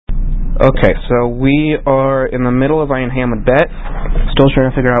Okay, so we are in the middle of Ayin Hamad Bet, still trying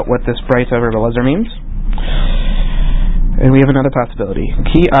to figure out what this Brayta of Rabbi Linzer means. And we have another possibility.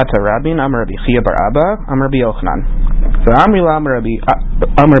 Ki ata Rabin Amar Rabbi Chia bar Abba Amar Rabbi Yochanan. So Amrila Amar Rabbi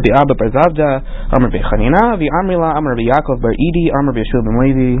Abba bar Zavda Amar Rabbi Chanina Vi Amrila Amar Rabbi Yaakov bar Idi Amar Rabbi Yeshua ben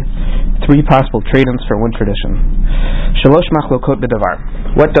Levi. Three possible trade-ins for one tradition. Shalosh machlokot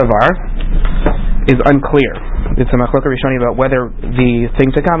b'davar. What davar is unclear. It's a machlokah Rishonim about whether the thing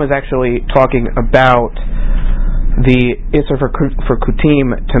to come is actually talking about the Isser for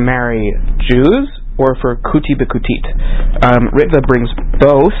Kutim to marry Jews or for Kuti b'Kutit. Ritva brings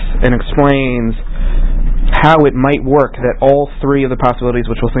both and explains how it might work that all three of the possibilities,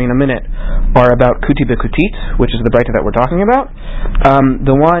 which we'll see in a minute, are about Kuti b'Kutit, which is the Brayta that we're talking about.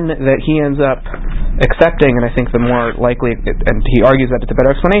 The one that he ends up accepting, and I think the more likely, and he argues that it's a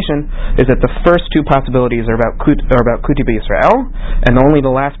better explanation, is that the first two possibilities are about Kuti b'Yisrael, and only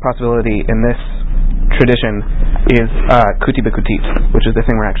the last possibility in this tradition is Kuti b'Kutit, which is the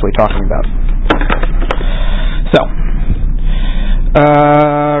thing we're actually talking about. So,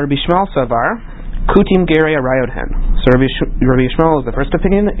 Rabbi Shmuel Savar, Kutim Gerei Arayodhen. So Rabbi Yishmael is the first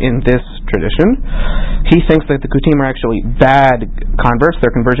opinion in this tradition. He thinks that the Kutim are actually bad converts.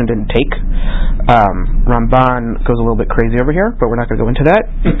 Their conversion didn't take. Ramban goes a little bit crazy over here, but we're not going to go into that.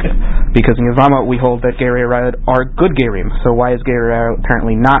 Because in Yavama we hold that Gerei Arayod are good Gerim. So why is Gerei Arayod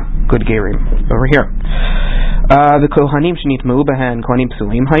apparently not good Gerim? Over here. The Kohanim Shnit Meubahen Kohanim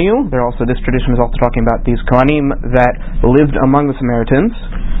Psulim Hayu. This tradition is also talking about these Kohanim that lived among the Samaritans,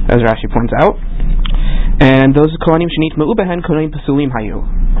 as Rashi points out. And those Kohanim Shnit Meubahen Kohanim Psulim Hayu.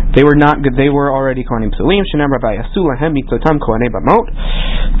 They were not good. They were already Kohanim Psulim. Shenam Rabbi Yasu Lahem Mitzotam Kohanei Bamot.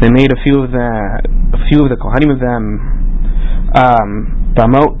 They made a few of the Kohanim of them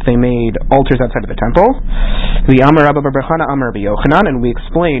Bamot. They made altars outside of the temple. The Amar Rabba bar Bechana Amar Rabbi Yochanan, and we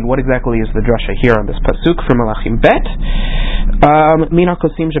explained what exactly is the drasha here on this pasuk from Malachim Bet. Mina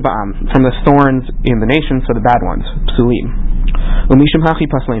Kosim Sheba'am, from the thorns in the nation, so the bad ones, Psulim. Umishim Hachi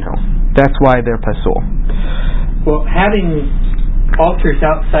Pasleino. That's why they're pasul. Well, having altars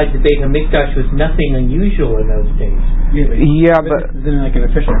outside the Beit HaMikdash was nothing unusual in those days. Yeah, but it's in like an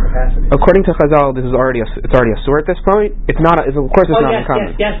official capacity. According to Chazal, it's already a sur at this point. It's not. Of course, it's not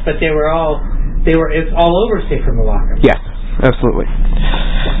uncommon. Yes, but it's all over Sefer Malachim. Yes, absolutely.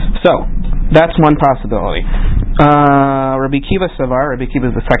 So that's one possibility. Rabbi Kiva Savar. Rabbi Kiva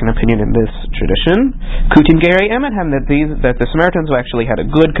is the second opinion in this tradition. Kutim Gerei Emethem, that the Samaritans who actually had a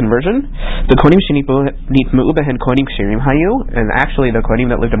good conversion. The Kohanim Shnit Meubahen Kohanim Kshirim Hayu, and actually the Kohanim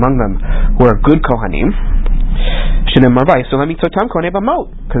that lived among them were good Kohanim. Shinem Marvai. So let me totam Kohanei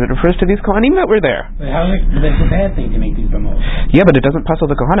Bamot, because it refers to these Kohanim that were there. But how is it a bad thing to make these Bamot? Yeah, but it doesn't puzzle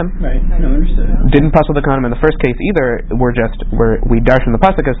the Kohanim. Right, I don't understand. Didn't puzzle the Kohanim in the first case either. We darshan the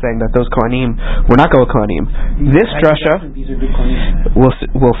pasuk as saying that those Kohanim were not go Kohanim. This drasha,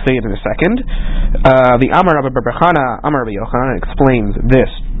 we'll say it in a second. The Amar Rabba bar Bechana Amar Rabbi Yochanan explains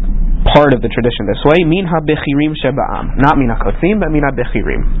this part of the tradition this way: Min ha-bechirim sheba'am, not min ha-kotzim, but min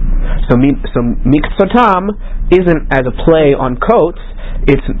ha-bechirim. So miksotam isn't as a play on coats;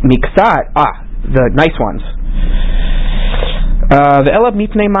 it's miksat, the nice ones. The Elab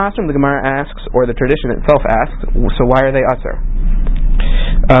mipnei masrim, the Gemara asks, or the tradition itself asks, so why are they aser?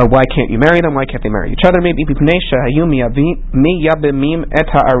 Why can't you marry them? Why can't they marry each other? Maybe mipnei shahayu miyabimim et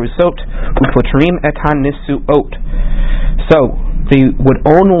ha'arusot upotrim et ha'nisuot. So they would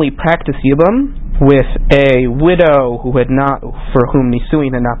only practice Yibum with a widow for whom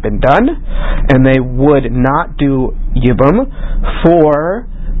Nisuin had not been done, and they would not do Yibum for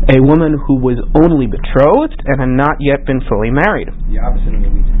a woman who was only betrothed and had not yet been fully married. The opposite of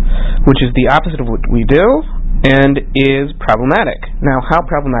what we do. Which is the opposite of what we do, and is problematic. Now, how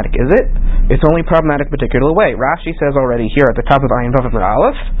problematic is it? It's only problematic a particular way. Rashi says already here at the top of Ayin Vav Amud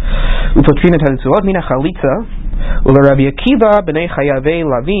Aleph, Upotrin et ha'nisuot mina chalitza, Ula Rabbi Akiva b'nei Chayavei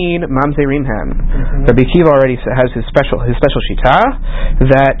Lavin mamzerim hem. Rabbi Akiva already has his special shita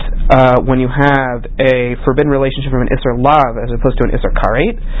that when you have a forbidden relationship from an Isser Lav as opposed to an Isser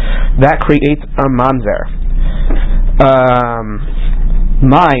Karet, that creates a mamzer.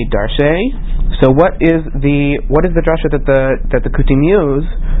 My darshay. So what is the drasha that the Kutim use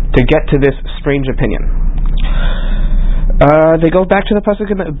to get to this strange opinion? They go back to the pasuk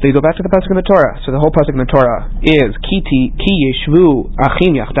in the Torah. So the whole pasuk in the Torah is ki yeshvu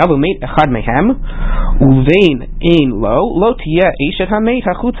achim yachdav u'meit echad mehem uvein ein lo tiyeh eshet hameit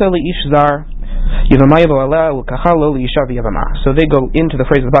hachutza leish zar yivama yavo aleh u'kachal lo leisha v'yavama. So they go into the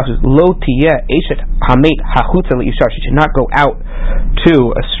phrase of the pasuk lo tiyeh eshet hameit hachutza leisha. She should not go out to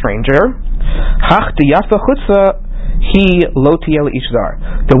a stranger. Hach diyafa chutza he lo tiyeh leish zar.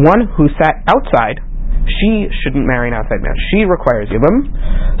 The one who sat outside, she shouldn't marry an outside man. She requires yibum.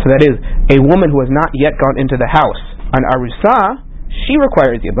 So that is, a woman who has not yet gone into the house. An arusa, she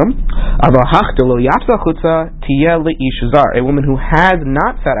requires yibum. A woman who has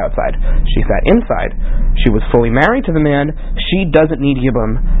not sat outside, she sat inside, she was fully married to the man, she doesn't need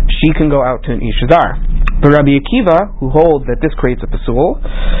yibum, she can go out to an ish zar. But Rabbi Akiva, who holds that this creates a pasul,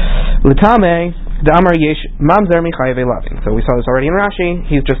 l'tameh da'amar yesh mamzer michayevei lavin. So we saw this already in Rashi.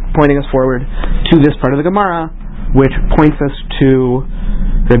 He's just pointing us forward to this part of the Gemara, which points us to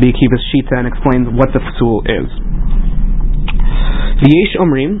Rabbi Akiva's shita and explains what the pasul is. V'yesh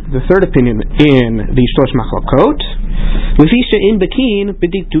omrim, the third opinion in the Shlosh Machlokot, l'fisha in bekin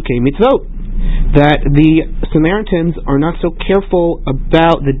b'dikdukei mitzvot, that the Samaritans are not so careful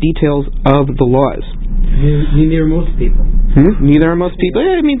about the details of the laws. Neither are most people. Neither are most people.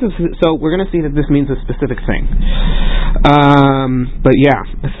 It means so. We're going to see that this means a specific thing. But yeah,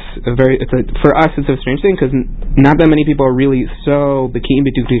 for us it's a strange thing because not that many people are really so bekim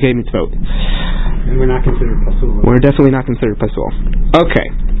b'dikdukei mitzvot. And we're not considered pasul. We're definitely not considered pasul. Okay.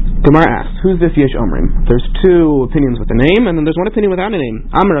 Gemara asks, who's this Yesh Omrim? There's two opinions with a name, and then there's one opinion without a name.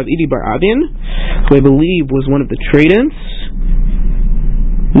 Amar of Idi bar Adin, who I believe was one of the tradents.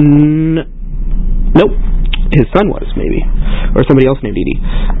 Nope. His son was, maybe. Or somebody else named Idi.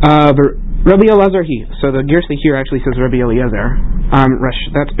 Rabbi Elazar he. So the Girsa here actually says Rabbi Eliezer.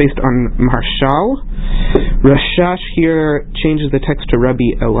 That's based on Marshal. Rashash here changes the text to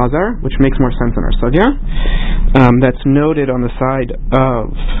Rabbi Elazar, which makes more sense in our sugya. That's noted on the side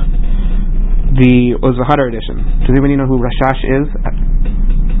of the Ozahara edition. Does anybody know who Rashash is? I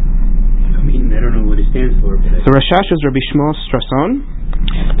mean, I don't know what it stands for. So Rashash is Rabbi Shmuel Strason,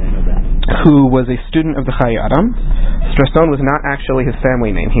 who was a student of the Chai Adam. Strason was not actually his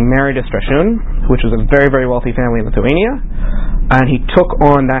family name. He married a Strashun, which was a very, very wealthy family in Lithuania, and he took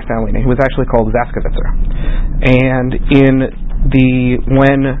on that family name. He was actually called Zaskevitzer. And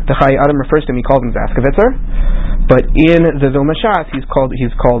when the Chai Adam refers to him, he calls him Zaskevitzer, but in the Vilna Shas, he's called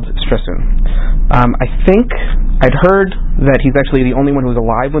Strasun. I think I'd heard that he's actually the only one who was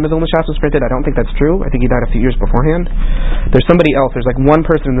alive when the Vilna Shas was printed. I don't think that's true. I think he died a few years beforehand. There's somebody else. There's like one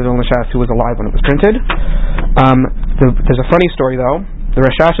person in the Vilna Shas who was alive when it was printed. There's a funny story though. The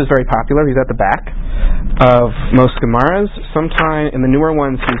Rashash is very popular. He's at the back of most Gemaras. Sometime in the newer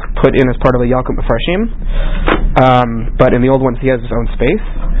ones he's put in as part of the Yalkut Mefarshim, but in the old ones he has his own space.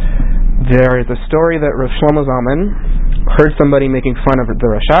 There is a story that Rav Shlomo Zalman heard somebody making fun of the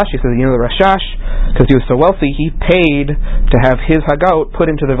Rashash. He said, the Rashash, because he was so wealthy, he paid to have his Hagot put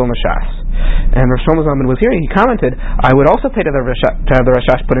into the Vilna Shas. And Rav Shlomo Zalman was here, and he commented, I would also pay to have the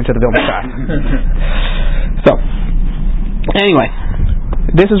Rashash put into the Vilna Shas. So, anyway,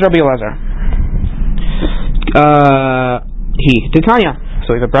 this is Rabbi Elazar. Titania.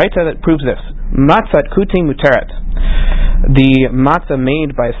 So we have a braita that proves this. Matzat kutim muteret. The matzah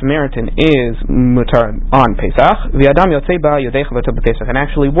made by a Samaritan is mutar on Pesach. The Adam yotzei ba yodei chavato b'Pesach, and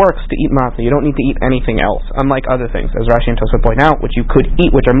actually works to eat matzah. You don't need to eat anything else, unlike other things, as Rashi and Tosafot point out, which you could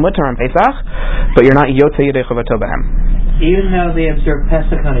eat, which are mutar on Pesach, but you're not yotzei yodei chavato b'hem. Even though they observe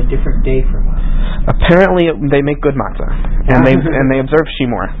Pesach on a different day from us. Apparently, they make good matzah, and they observe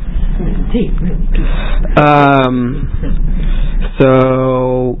Shimor.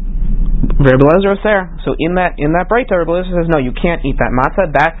 So Rabbi Elazar is there. So in that braita, Rabbi Elazar says, no, you can't eat that matzah.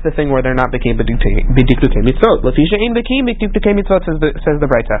 That's the thing where they're not bekim b'dikdukei mitzvot. L'fisha ein bekim b'dikdukei mitzvot, says the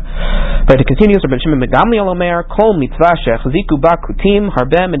braita. But it continues, Rabbi Shimon ben Gamliel omer, kol mitzvah shechziku ba kutim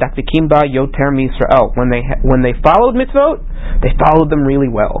harbe medakdikim ba yoter miYisrael. When they followed mitzvot, they followed them really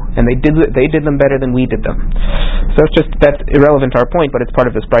well, and they did them better than we did them. So that's irrelevant to our point, but it's part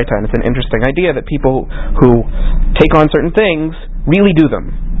of this braita, and it's an interesting idea that people who take on certain things really do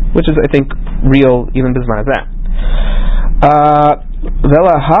them, which is, I think, real even bisman as that.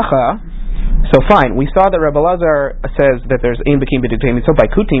 Vela hacha. So fine, we saw that Rabbi Elazar says that there's ein bekin b'dikdukei mitzvot by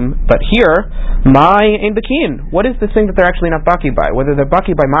kutim, but here, my ein bekin. What is the thing that they're actually not baki by? Whether they're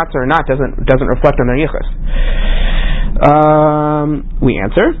baki by matzah or not doesn't reflect on their yichus. We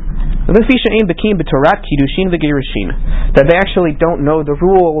answer, that they actually don't know the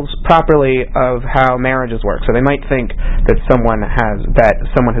rules properly of how marriages work. So they might think that someone has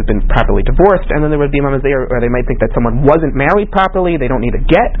been properly divorced, and then there would be mamzer, or they might think that someone wasn't married properly, they don't need a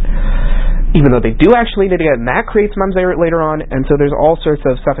get, even though they do actually need a get, and that creates mamzer later on. And so there's all sorts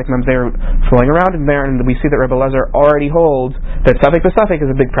of suffix mamzer flowing around in there, and we see that Rabbi Elazar already holds that suffix b'suffix is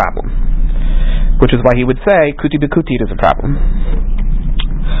a big problem, which is why he would say kuti b'kuti is a problem.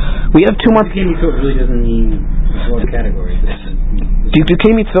 We have two more. Bekim mitzvot really doesn't mean broad categories. The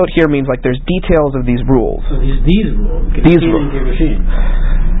Dikdukei mitzvot here means like there's details of these rules. So there's these rules. These rules. Kiddushin.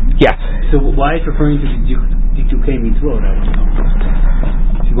 Yes. So why it's referring to Dikdukei mitzvot? I don't know.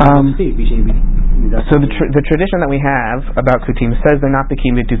 So the tradition that we have about kutim says they're not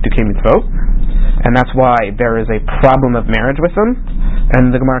bekim Dikdukei mitzvot, and that's why there is a problem of marriage with them.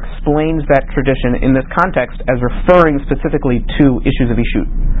 And the Gemara explains that tradition in this context as referring specifically to issues of Ishut.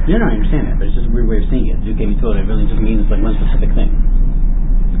 Yeah, no, I understand that, but it's just a weird way of saying it. Dikdukei mitzvot, it really just means like one specific thing.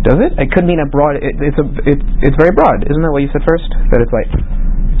 Does it? It could mean a broad. It's very broad. Isn't that what you said first? That it's like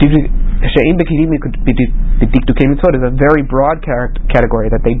she'ein bekidim Dikdukei mitzvot is a very broad category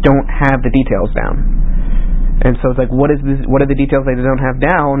that they don't have the details down. And so it's like, what is this? What are the details they don't have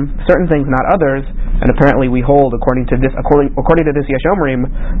down? Certain things, not others. And apparently, we hold according to this Yesh Omrim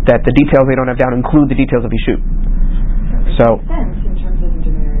that the details they don't have down include the details of Ishut. So. Makes sense in terms of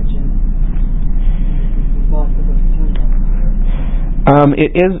intermarriage and laws of the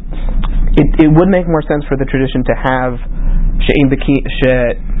It would make more sense for the tradition to have she'ein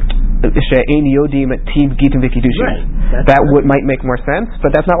yodim tiv gitim v'kiddushin. That might make more sense,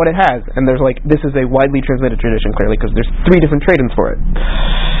 but that's not what it has. And there's this is a widely transmitted tradition, clearly, because there's 3 different trade-ins for it.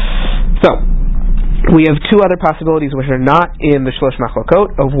 So we have 2 other possibilities which are not in the Shlosh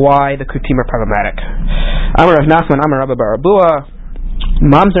Machlokot of why the kutim are problematic. Amar Rav Nachman, Amar Rabba bar Abua,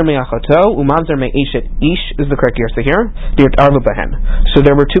 Mamzer me'achato u'mamzer me'eshet ish is the correct answer here. So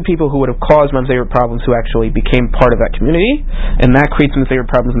there were 2 people who would have caused mamzer problems who actually became part of that community, and that creates mamzer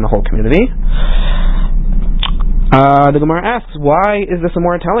problems in the whole community. The Gemara asks, why is the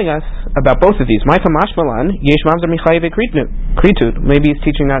Gemara telling us about both of these? Maybe it's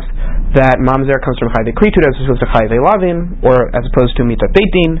teaching us that mamzer comes from chayve kritut as opposed to chayve lavin, or as opposed to mitat beit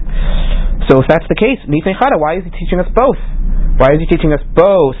din. So if that's the case, why is he teaching us both? Why is he teaching us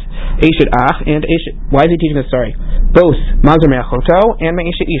both Eshet Ach and Eshet? Why is he teaching us, both Mamzer Me'achoto and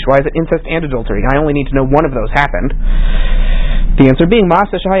Me'eshet Ish? Why is it incest and adultery? I only need to know one of those happened. The answer being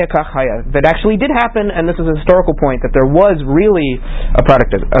Masa Shahaya Kach Haya. That actually did happen, and this is a historical point, that there was really a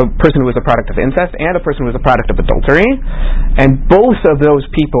person who was a product of incest and a person who was a product of adultery, and both of those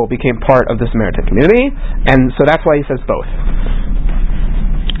people became part of the Samaritan community, and so that's why he says both.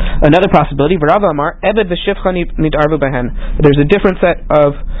 Another possibility, Rav Amar, Ebed v'shivcha nitarvu behen. There's a different set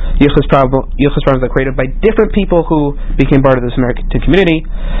of yichus problems that are created by different people who became part of the Samaritan community.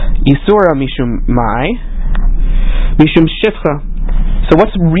 Yisura mishum mai, mishum shivcha. So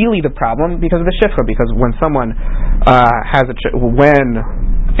what's really the problem? Because of the shivcha. Because when someone when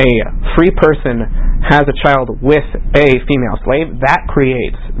a free person has a child with a female slave, that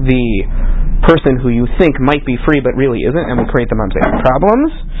creates the person who you think might be free but really isn't, and will create the mamzer problems.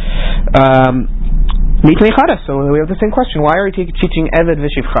 So we have the same question. Why are you teaching Eved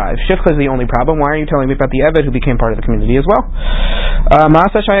v'Shivcha? If Shivcha is the only problem, why are you telling me about the Eved who became part of the community as well?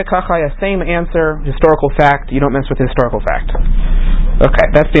 Ma'asa Shaya Kachaya, same answer, historical fact. You don't mess with historical fact. Okay,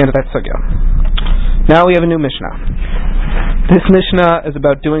 that's the end of that sugya. Now we have a new Mishnah. This Mishnah is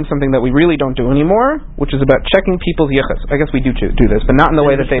about doing something that we really don't do anymore, which is about checking people's yichus. I guess we do this, but not in the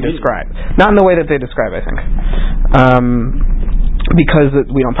way that they describe. Not in the way that they describe, I think. Because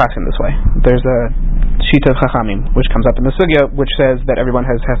we don't pass in this way. There's a Shita of Chachamim, which comes up in the Sugya, which says that everyone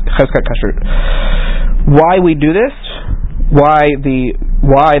has Cheskat Kashrut. Why we do this, why the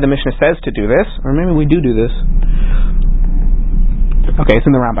Mishnah says to do this, or maybe we do this. Okay, it's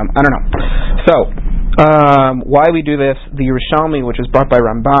in the Rambam. I don't know. So, why we do this, the Yerushalmi, which is brought by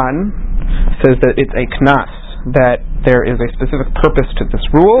Ramban, says that it's a knas, that there is a specific purpose to this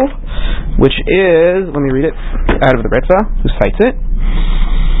rule, which is, let me read it out of the Ritva, who cites it.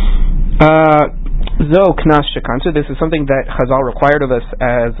 Zo knas shekantu, this is something that Chazal required of us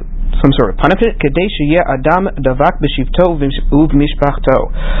as some sort of punishment, kedei sheyeh adam davak b'shivto u'mishpachto,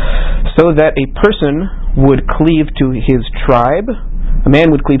 so that a person would cleave to his tribe. A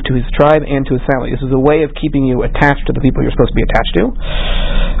man would cleave to his tribe and to his family. This is a way of keeping you attached to the people you're supposed to be attached to.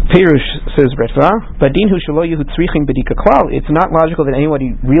 Perush, says Ritva, Badin hu shelo yehu tzrichim b'dika klal. It's not logical that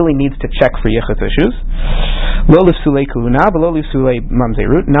anybody really needs to check for yichus issues. Lo l'psulei kahuna, but lo l'psulei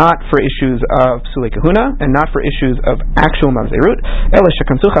mamzerut. Not for issues of psulei kahuna, and not for issues of actual mamzerut. Ela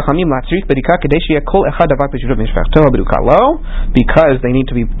shekansu chachamim latzrich b'dika kadei sheyeh kol echad davak b'shivot mishpachto b'duka lo, because they need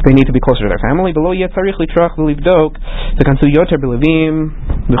to be closer to their family. Below yet tzarich litrach v'livdok zekansu yoter b'levim.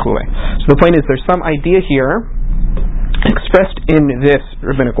 So the point is, there's some idea here expressed in this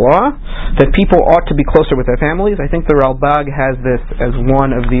rabbinic law that people ought to be closer with their families. I think the Ralbag has this as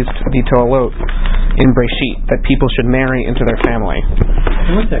one of these Torah in Breshit, that people should marry into their family.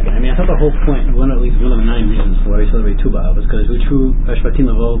 One second. I thought the whole point, at least one of the 9 reasons for why we celebrate Tu B'Av, was because we true Hashvatim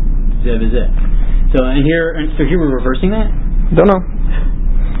Lavo Zeh V'Zeh. So here we're reversing that? Don't know.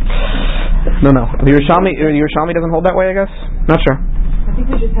 No. The Yerushalmi doesn't hold that way, I guess? Not sure. I think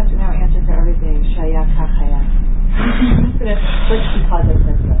we just have to now answer for everything. Shaya Kachaya.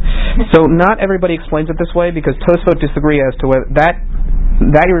 So not everybody explains it this way because Tosfot disagree as to whether that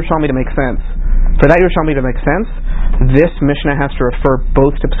Yerushalmi to make sense. For that Yerushalmi to make sense, this Mishnah has to refer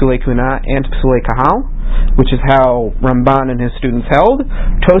both to Psulei Kuna and to Psulei Kahal, which is how Ramban and his students held.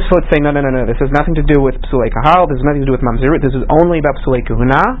 Tosfot say no. This has nothing to do with Psulei Kahal. This has nothing to do with Mamzerut. This is only about Psulei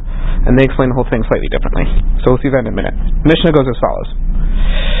Kuna, and they explain the whole thing slightly differently. So we'll see that in a minute. Mishnah goes as follows.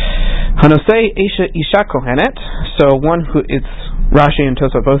 Hanosei Isha Kohenet. So one who, it's Rashi and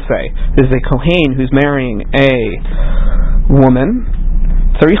Tosfot both say, this is a Kohen who's marrying a woman.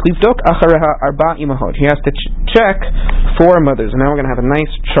 He has to check 4 mothers. And now we're going to have a nice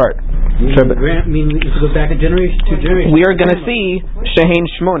chart. You have to go back a generation, 2 generations. We are going to see Shehein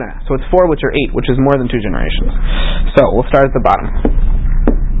Shmona. So it's 4, which are 8, which is more than 2 generations. So we'll start at the bottom.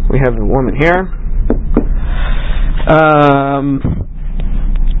 We have the woman here.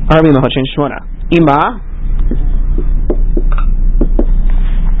 Arbi Mahochin Shmona. Ima.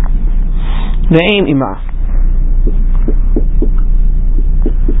 The aim Ima.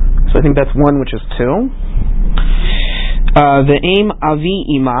 So I think that's 1, which is 2. The aim Avi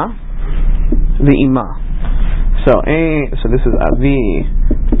Ima. The Ima. So this is Avi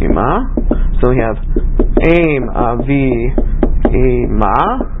Ima. So we have aim Avi Ima.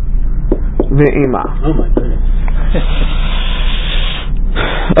 The Ima. Oh my goodness.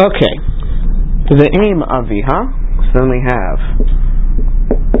 Okay. The aim Aviha. So then we have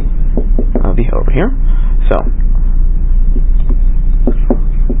Aviha over here. So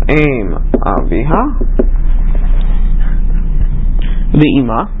aim Aviha. The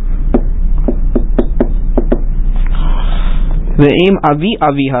Ima. The aim Avi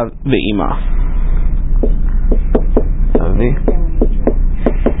Aviha the Ima. Avi.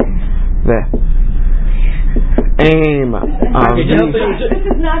 The aim Avi.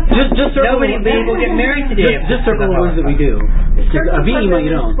 Just nobody will get married today. Just circle the ones that we do. Avi Ima,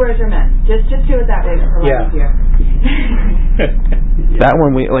 you don't. Squares are men. Just do it that way for life here. That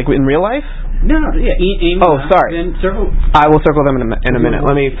one we like in real life? No, yeah. Sorry. Then circle. I will circle them in a minute.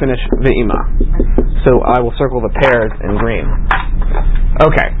 Let me finish the Ima. So I will circle the pairs in green.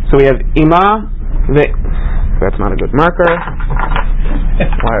 Okay, so we have Ima. That's not a good marker.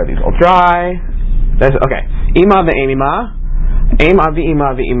 Why are these all dry? That's okay. Ima the Ima. Aim Avi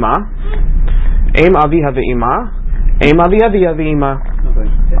Ima the Ima. Aim Aviha the Ima. Aim Aviha the Ima.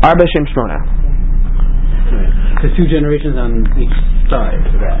 Arba Shem Shmona. There's 2 generations on each side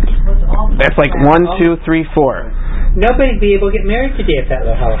for that. That's like 1, 2, 3, 4. Nobody'd be able to get married today if that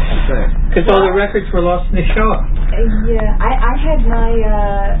were happened. Because all the records were lost in the Shoah. Yeah, I had my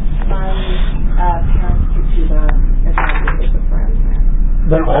parents to Cuba as I was before I was there.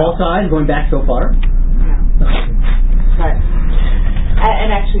 But all sides going back so far? Yeah. But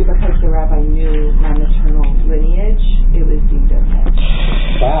and actually, because the rabbi knew my maternal lineage, it was deemed okay.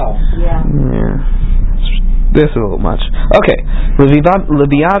 Wow. Yeah. This is a little much. Okay. Rabbi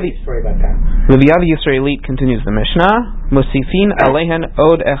Yisraelit continues the Mishnah. Mosifin alehen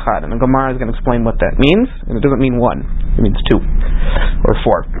od echad. And the Gemara is going to explain what that means. And it doesn't mean 1. It means 2. Or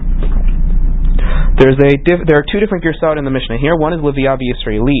 4. There are 2 different girsot in the Mishnah here. One is Rabbi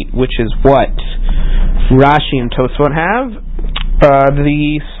Yisraelit, which is what Rashi and Tosfot have.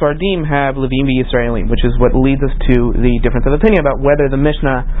 The Sfardim have Levim Yisraelim, which is what leads us to the difference of opinion about whether the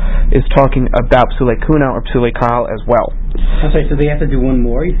Mishnah is talking about Psulei Kuna or Psulei Kahal as well. I'm sorry, so they have to do 1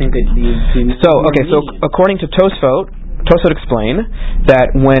 more? You think that So according to Tosfot explain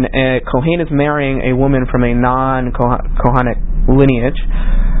that when a Kohen is marrying a woman from a non-Kohanic lineage,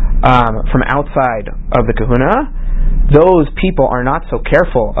 from outside of the Kahuna, those people are not so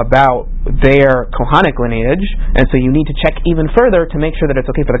careful about their Kohanic lineage, and so you need to check even further to make sure that it's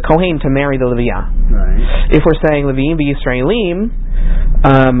okay for the Kohen to marry the Leviah. Right. If we're saying Levim Yisraelim,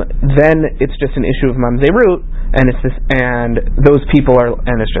 then it's just an issue of Mamzerut, and those people are,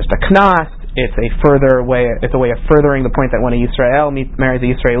 and it's just a Knas. It's a way of furthering the point that when a Yisrael marries a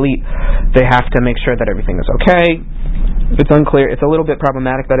Yisraelite, they have to make sure that everything is okay. It's unclear. It's a little bit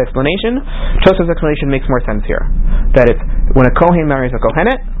problematic, that explanation. Tosaf's explanation makes more sense here. That it's when a Kohen marries a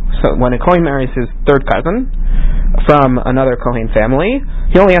Kohenet, so when a Kohen marries his third cousin from another Kohen family,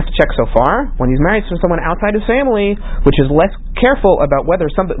 he only has to check so far. When he's married to someone outside his family, which is less careful about whether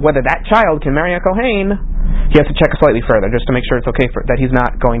that child can marry a Kohen, he has to check slightly further just to make sure it's okay that he's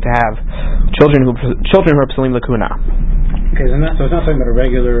not going to have children who are Psulim Lakuna. Okay, so it's not talking about a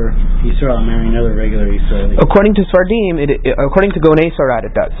regular Yisrael marrying another regular Israeli. According to Sfardim, according to Gonei Sarat,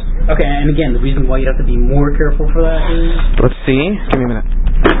 it does. Okay, and again, the reason why you have to be more careful for that is? Let's see. Give me a minute.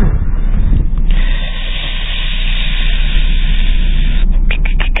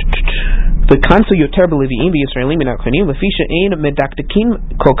 The kansu yoter b'levi'im v'yisraelim min ha'kohanim lefi she'ein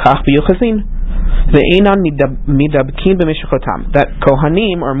medakdekin kol kach b'yochasin ve'einan midabkin b'mishchotam. That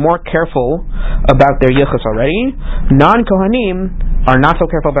kohanim are more careful about their yichus already. Non-kohanim are not so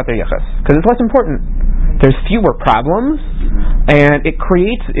careful about their yichus because it's less important. There's fewer problems, and it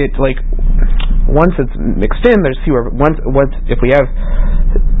creates it like once it's mixed in. There's fewer. Once if we have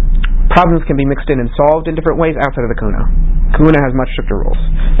problems can be mixed in and solved in different ways outside of the kahuna. Kahuna has much stricter rules,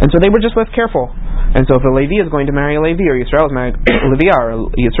 and so they were just less careful. And so if a Levi is going to marry a Levi, or Yisrael is marrying Levi, or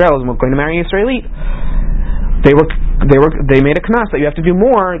Yisrael is going to marry a Israelite, they made a knas that you have to do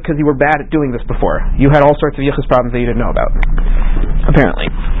more because you were bad at doing this before. You had all sorts of yichus problems that you didn't know about, apparently,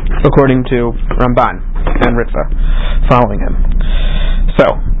 according to Ramban and Ritva, following him.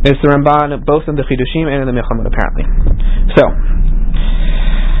 So it's the Ramban both in the Kiddushin and in the Milchamot, apparently. So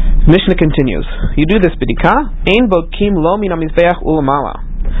Mishnah continues. You do this bidika. Ein bokim lo min hamizbeach ulamala.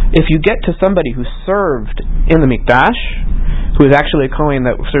 If you get to somebody who served in the mikdash, who is actually a kohen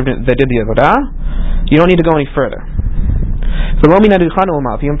that did the avodah, you don't need to go any further. So lo min hadichan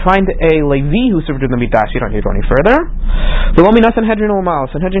ulamala. If you find a Levi who served in the mikdash, you don't need to go any further. Lo min Sanhedrin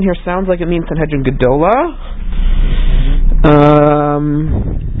ulamala. Sanhedrin here sounds like it means Sanhedrin Gedola,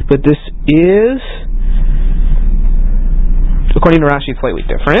 but this is, according to Rashi, it's slightly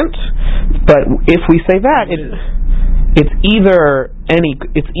different. But if we say that, it's either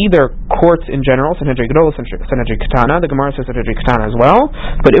courts in general, Sanhedrin Gedola, Sanhedrin Ketana. The Gemara says Sanhedrin Ketana as well.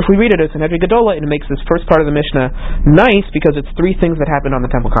 But if we read it as Sanhedrin Gedola, it makes this first part of the Mishnah nice because it's three things that happened on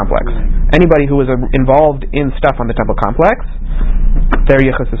the temple complex. Anybody who was involved in stuff on the temple complex, their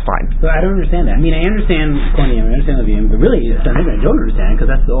yichus is fine. So I don't understand that. I mean, I understand Kohanim, I understand Levim, but really, Sanhedrin I don't understand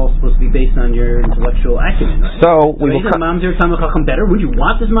because that's all supposed to be based on your intellectual acumen, right? So we will Mamzer Talmud Chacham better. Would you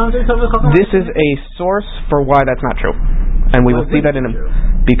want this Mamzer Talmud Chacham? This is a source for why that's not true, and we will see that in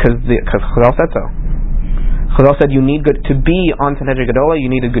because Chazal said so. Chazal said you need good to be on Sanhedrin Gedola. You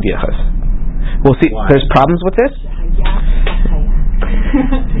need a good yichus. We'll see. Why? There's problems with this.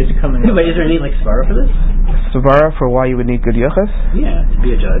 It's coming up. But is there any svara for this? Svara for why you would need good yichus? Yeah, to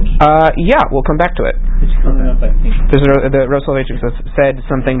be a judge. Yeah, we'll come back to it. It's coming up, I think. There's the Rav Soloveitchik said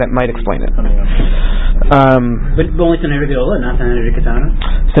something that might explain it. But only Sanhedrin Gedola, not Sanhedrin Ketana?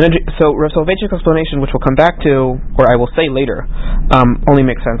 So Rav Soloveitchik's explanation, which we'll come back to, or I will say later, only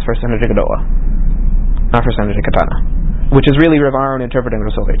makes sense for Sanhedrin Gedola, not for Sanhedrin Ketana, which is really Rav Aaron interpreting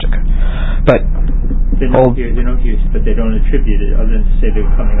Rav Soloveitchik. But they don't attribute it other than to say they're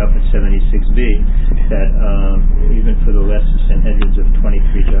coming up at 76b that even for the less Sanhedrins of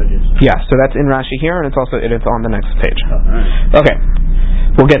 23 judges. Yeah, so that's in Rashi here, and it's on the next page. Oh, all right. Okay,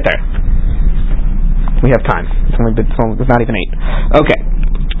 we'll get there. We have time. It's not even 8. Okay.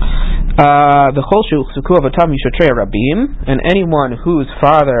 The chol shuchzuku avotav mishotrei rabim, and anyone whose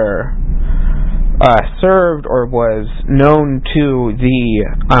father served or was known to the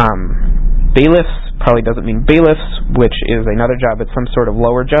bailiffs, probably doesn't mean bailiffs, which is another job. It's some sort of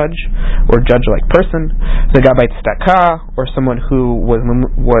lower judge or judge-like person. The gabbai tzedakah, or someone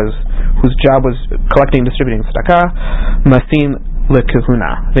whose job was collecting, distributing tzedakah. Masin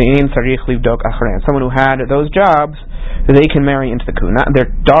lekehuna, ve'ein tzarich livdok achrein. Someone who had those jobs, they can marry into the kahuna. Their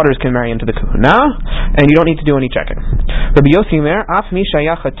daughters can marry into the kahuna, and you don't need to do any checking. Rabbi Yossi Mer, af mi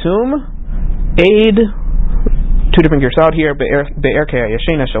shayach hatum, aid. Two different gears out here. Be'er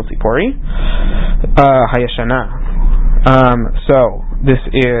kehayashena shel tzipori, hayashana. So this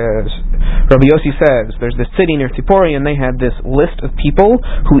is, Rabbi Yossi says there's this city near Tzipori, and they had this list of people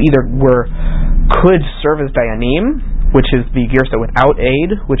who either could serve as dayanim, which is the girsa without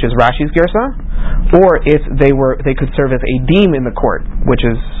aid, which is Rashi's girsa, or if they could serve as a deem in the court, which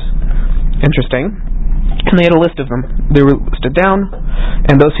is interesting. And they had a list of them. They were listed down,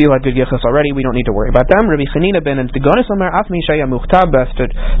 and those who had good yichus already, we don't need to worry about them. Rabbi Chanina ben Antigonus Omer Af Mishaya Muchtab Bestet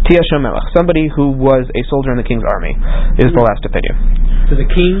Tia Shomelech. Somebody who was a soldier in the king's army is the last opinion. So the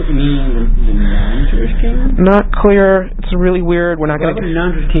king meaning the non-Jewish king? Not clear. It's really weird. We're not going to get. Why would a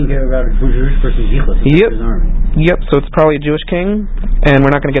non-Jewish king care about a Jewish person's yichus in his army? Yep. So it's probably a Jewish king, and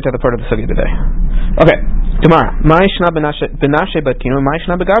we're not going to get to the part of the sugya today. Okay. Gemara. Ma'ishna benashe batkinu,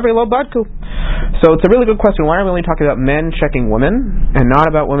 ma'ishna begavri lo badku. So it's a really good question. Why are we only talking about men checking women and not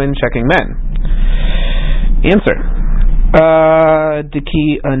about women checking men? Answer.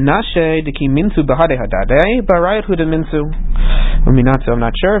 Diki nashe diki minsu bahade hadade barayat huda minsu. Uminatsu, I'm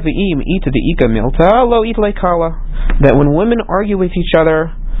not sure. V'im ita deika milta lo ita lekala. That when women argue with each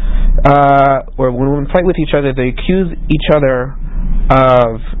other, or when women fight with each other, they accuse each other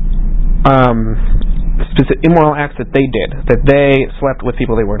of immoral acts that they did, that they slept with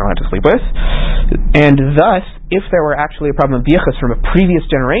people they weren't allowed to sleep with, and thus, if there were actually a problem of yichus from a previous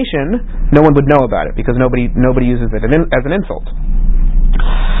generation, no one would know about it because nobody uses it as an insult.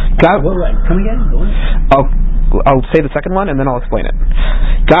 Come again? I'll say the second one and then I'll explain it.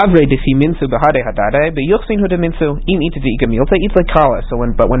 Gavre defi minsu behade hadade beyuchsin hu de minsu im ite de igamilta eats like kala.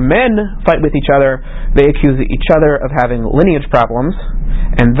 But when men fight with each other, they accuse each other of having lineage problems,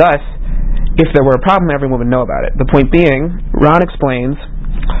 and thus, if there were a problem, everyone would know about it. The point being, Ron explains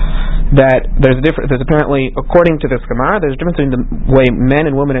that there's apparently, according to this Gemara, there's a difference between the way men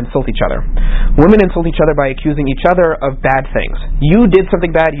and women insult each other. Women insult each other by accusing each other of bad things. You did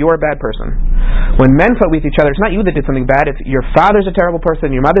something bad, you're a bad person. When men fight with each other, it's not you that did something bad, it's your father's a terrible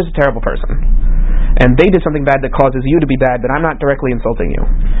person, your mother's a terrible person. And they did something bad that causes you to be bad, but I'm not directly insulting you.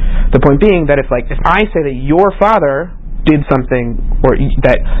 The point being that it's like, if I say that your father did something, or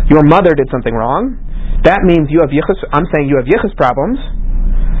that your mother did something wrong, that means you have yichus, I'm saying you have yichus problems,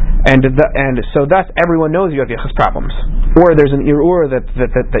 and so thus everyone knows you have yichus problems, or there's an irur that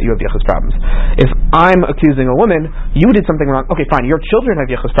you have yichus problems. If I'm accusing a woman, you did something wrong, okay fine, your children have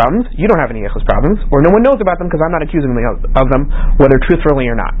yichus problems, you don't have any yichus problems, or no one knows about them because I'm not accusing them of them, whether truthfully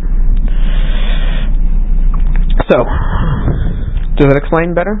or not. So, does that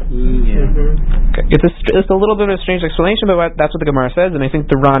explain better? Yeah. Okay. It's a little bit of a strange explanation, but that's what the Gemara says, and I think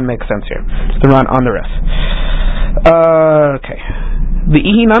the Ran makes sense here. The Ran on the riff. Okay. The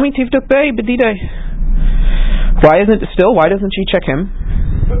Ihi Nami Tivtuk Bey Bedidei. Why doesn't she check him?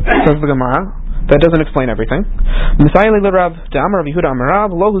 Says the Gemara. That doesn't explain everything. The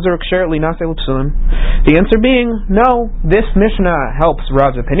answer being, no, this Mishnah helps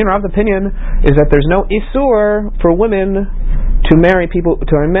Rav's opinion. Rav's opinion is that there's no isur for women to marry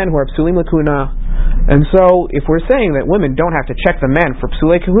men who are psulim l'kuna. And so, if we're saying that women don't have to check the men for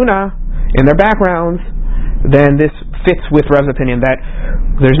psulei kahuna in their backgrounds, then this fits with Rav's opinion that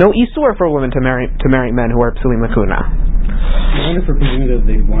there's no isur for women to marry men who are psulim l'kuna. I wonder if we're presuming that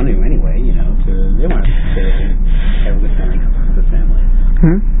they want to anyway, they want to stay and have a good family.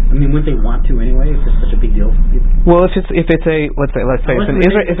 I mean, wouldn't they want to anyway? If it's such a big deal for people. Well, if it's a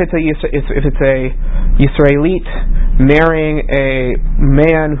Yisraelite marrying a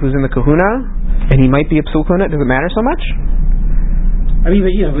man who's in the kahuna, and he might be a psul kahuna, does it matter so much? I mean,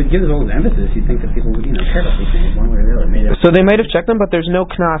 but it gives all this emphasis. You'd think that people would, care about these things one way or the other. So they might have checked them, but there's no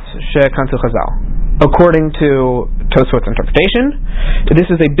knas she'kantu chazal. According to Tosfot's interpretation, this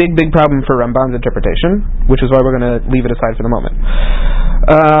is a big, big problem for Ramban's interpretation, which is why we're going to leave it aside for the moment.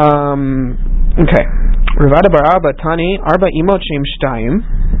 Okay. Rivada bar Abba Tani Arba Imot Shem Shtayim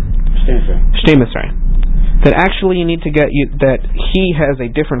Shtei Misrei. That actually you need to get that he has a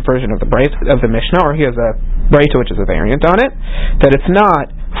different version of the Mishnah, or he has a Breita which is a variant on it. That it's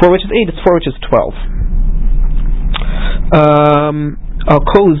not 4 which is 8, it's 4 which is 12. Al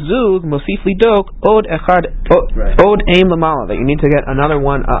kol zug mosif lidok od echad od aim lamala, that you need to get another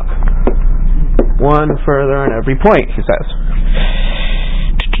one up, one further on every point, he says.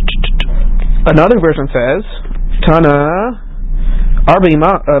 Another version says Tana Arba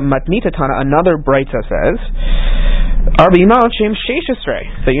Matnita Tana, another Breita says Arba Imal Shem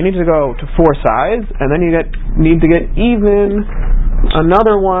Sheshesrei, that you need to go to 4 sides, and then you need to get even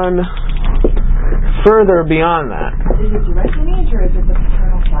another one further beyond that. Is it direct lineage or is it the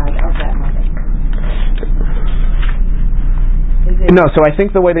paternal side of that mother? No, so I think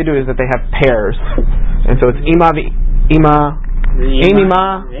the way they do it is that they have pairs, and so it's Ima. It's aim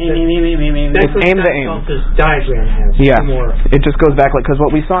to aim. This diagram has more. It just goes back because what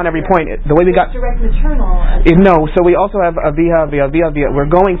we saw in every point, the way we got direct maternal. No, so we also have aviha.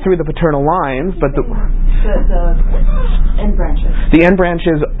 We're going through the paternal lines, but the end branches. The end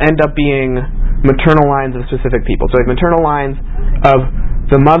branches end up being maternal lines of specific people. So we have maternal lines of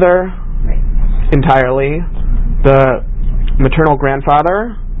the mother entirely, the maternal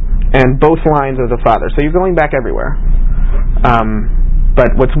grandfather, and both lines of the father. So you're going back everywhere.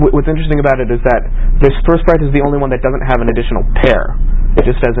 But what's interesting about it is that this first part is the only one that doesn't have an additional pair. It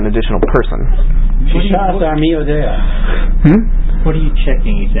just has an additional person. What are you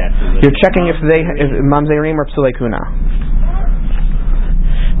checking exactly? You're checking if mamzerim or psulei kuna.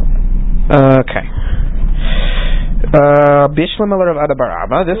 Okay. Bishlam of Adabar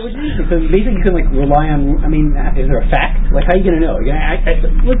Abba. This basically you can rely on. I mean, is there a fact? How are you going to know? Do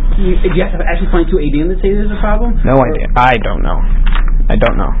you have to actually find 2 ADM that say there's a problem? No idea. I don't know.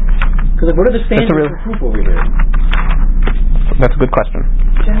 Because what are the standards for proof over here? That's a good question.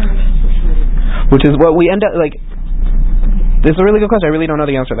 Which is what we end up This is a really good question. I really don't know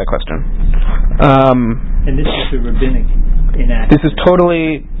the answer to that question. And this is the rabbinic inaccurate. This is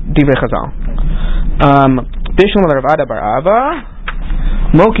totally Divrei Chazal. Bishlam Rav Ada bar Ava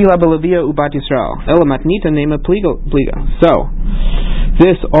Moki la Belavia ubat Yisrael Ela matnita nema pliga. So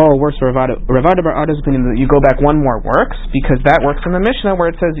this all works for Rav Ada bar Ada's opinion that you go back one more works, because that works in the Mishnah where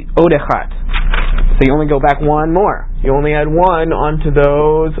it says Odechat. So you only go back one more. You only add one onto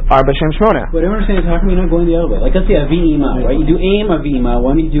those Arba Shem Shmona. What I understand is, how come you're not going the other way? Like, let's say Avima, right? You do Aim Avima,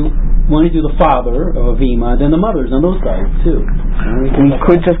 when you do the father of Avima, then the mothers on those guys too. We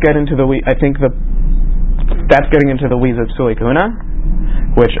could just get into I think that's getting into the weeds of Suli Kahuna,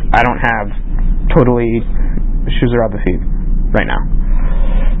 which I don't have totally shoes around the feet right now.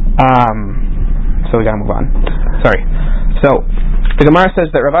 So we gotta move on. Sorry. So the Gemara says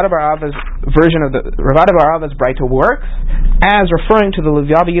that Rav Ada bar Ava's version of Rav Ada bar Ava's Braita works as referring to the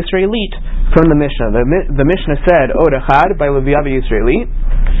Leviavi Yisraelit from the Mishnah. The Mishnah said Odechad by Leviavi Yisraelit,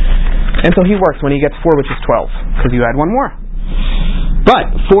 and so he works when he gets 4, which is 12, because you add one more.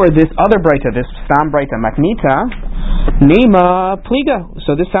 But for this other Braita, this Stam Braita Matnita, Nema Pliga.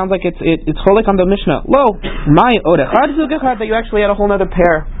 So this sounds like it's cholik on the Mishnah. Lo, my Odechad Zugechad, that you actually had a whole other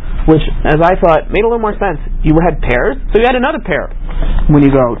pair, which, as I thought, made a little more sense. You had pairs, so you had another pair when you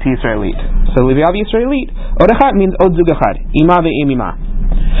go to Yisraelit. So Leviav Yisraelit, Odechad means Od Zugechad, Ima ve'emima.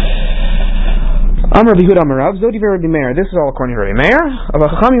 Amar Bihud Amarav, Zodi Rabbi Meir. This is all according to Rabbi Meir.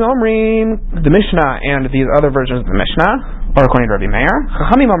 Chachamim Omrim, the Mishnah and these other versions of the Mishnah are according to Rabbi Meir.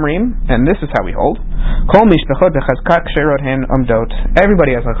 Chachamim Omrim, and this is how we hold. Kol mishpachot bechazkat ksherot hen umdot.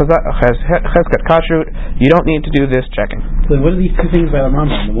 Everybody has chazkat kashrut. You don't need to do this checking. So what are these two things by the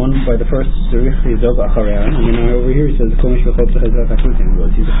Rambam? The one by the first Zurich Yizov Acharei, and then over here it says Kol mishpachot bechazkat kashrut.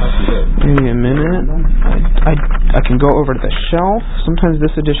 Give me a minute. I can go over to the shelf. Sometimes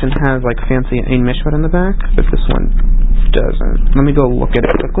this edition has like fancy Ein Mishpat in the back, but this one doesn't. Let me go look at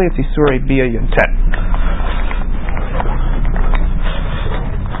it quickly. It's Isurei Bia Yuntet.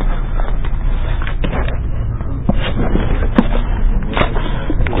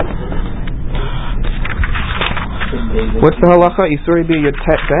 What's the halacha? Isurei Bia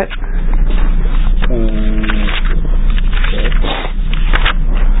Yuntet bet?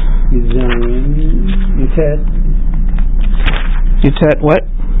 Yuntet what?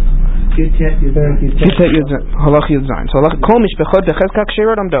 Yutet Yudzayin. Halach Yudzayin. So halach kol mishpechot bechazkat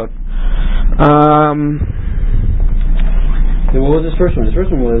ksherot amdot. What was this first one? This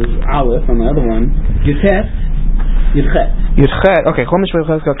first one was Aleph, and the other one Yutet Yudchet. Okay. Kol mishpechot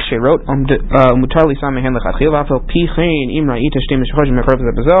bechazkat ksherot mutar lisam mehen lechatchil v'afel pichein imra ita shtem mishpechot mekarav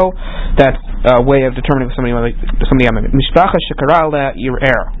zebezo. That's a way of determining if somebody mishpacha shekara la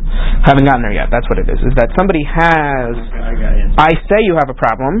yir'er. Haven't gotten there yet. That's what it is. Is that somebody has? I say you have a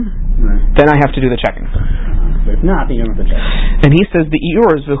problem. Right. Then I have to do the checking. But if not, then you don't have to check. And he says the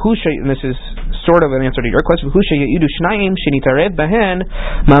Eeyores, and this is sort of an answer to your question, that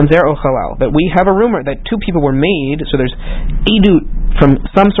we have a rumor that two people were made, so there's idut from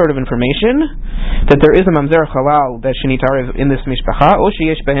some sort of information that there is a mamzer halal that shenitarev in this mishpacha, or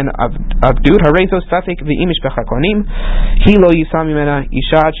sheyesh behen abdut harezo safik v'im mishpacha konim hi lo yisam mimena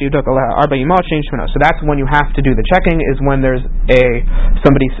isha sheyudot aleha arba yimot shein shmona. So that's when you have to do the checking, is when there's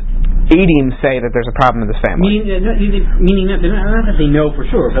somebody's Eidim say that there's a problem in this family. Meaning not that they know for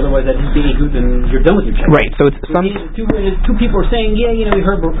sure, otherwise that'd just be a good, and you're done with your check. Right, so it's two people are saying, yeah, we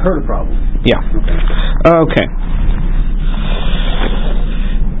heard a problem. Yeah. Okay.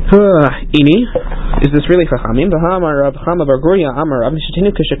 Ini, is this really Chachamim? V'hamar Rav Chama bar Guria Amar Rav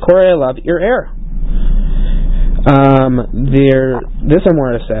Nishatinu Kishakore Lav Ir. This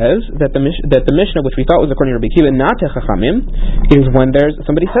Amora says that the Mishnah, which we thought was according to Rabbi Kiva, not to Chachamim, is when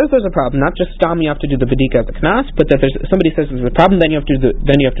somebody says there's a problem, not just you have to do the Bidika as a Knas, but that somebody says there's a problem, then you have to do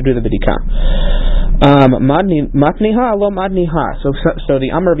the Bidika. Matniha lo matniha. So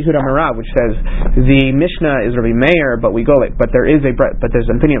the Amar Rabbi Huda Amarav, which says the Mishnah is Rabbi Meir, but there's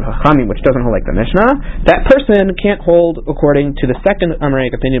an opinion of Chachamim which doesn't hold like the Mishnah. That person can't hold according to the second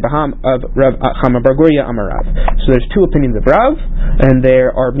Amarayic opinion of Rav Chama bar Guria Amarav. So there's two opinions of Rav, and they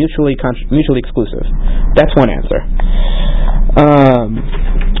are mutually exclusive. That's one answer.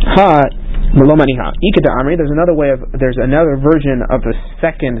 There's another version of the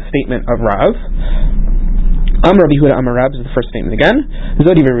second statement of Rav. Amar Rabbi Huda Amar Rav is the first statement again.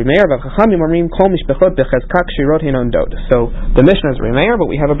 Zodi v'Rimeir v'Chachamim Omrim Kol Mishpechot b'Chazkak Shirot Hein Ondot. So the Mishnah is Rimeir, but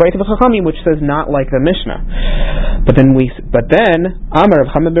we have a Braita of Chachamim which says not like the Mishnah. But then Amar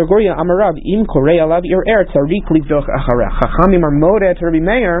Rav Chama bar Guria Amar Rav Im Korei Alav Ir Tzarik Livdoch Achareh. Chachamim are modeh to Rabbi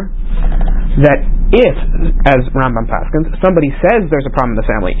Meir that if, as Rambam paskins, somebody says there's a problem in the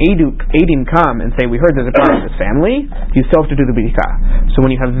family, Eidim come and say we heard there's a problem in this family, you still have to do the bidika. So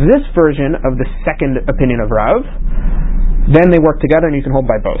when you have this version of the second opinion of Rav, then they work together, and you can hold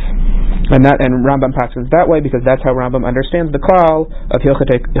by both. And Rambam passes that way because that's how Rambam understands the klal of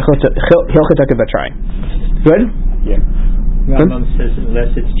Hilchot Kivatrai. Good? Yeah. Rambam says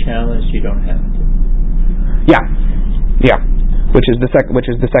unless it's challenged, you don't have to. Yeah. Which is the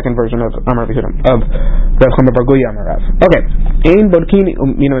second version of Amar V'Hudim of Rav Chama Bar Guya Amarav. Okay. Ein bodkin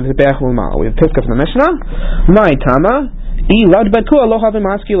mizbeach u'mal. We have Piska from the Mishnah. My Tama. He wouldn't have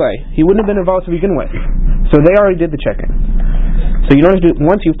been involved to begin with, so they already did the checking. So you don't have to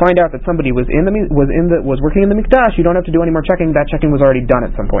once you find out that somebody was working in the mikdash, you don't have to do any more checking. That checking was already done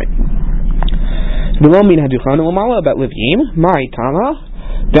at some point. About Levim, my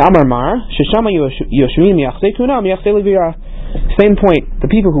Tama, the Amar Mar, Sheshama Yoshvim Yachtei Kuna Yachtei Levira. Same point. The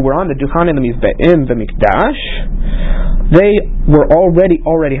people who were on the Duchan in the mikdash, they were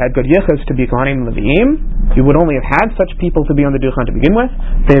already had good yichus to be kohanim levim. You would only have had such people to be on the Duchan to begin with.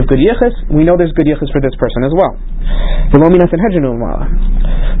 They have good yichus. We know there's good yichus for this person as well.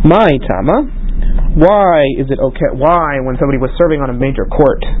 My Tama, why is it okay? Why, when somebody was serving on a major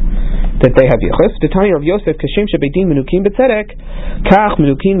court, that they have yichus? The Tanya of Yosef Kashem Shebeitin Menukim B'Tzedek Kach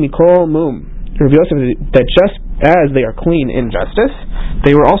Menukim Mikol Mum. Rav Yosef, that just as they are clean in justice,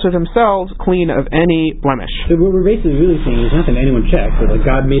 they were also themselves clean of any blemish. So what we're basically really saying is nothing anyone checked, but like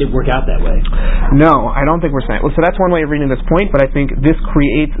God made it work out that way. No, I don't think we're saying. So that's one way of reading this point, but I think this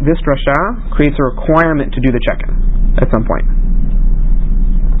drasha creates a requirement to do the checking at some point.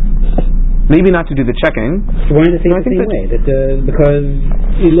 Maybe not to do the checking. So why did they say the same way? Because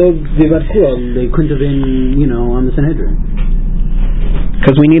they couldn't have been, on the Sanhedrin.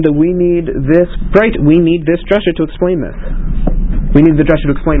 Because we need this drasha to explain this. We need the drasha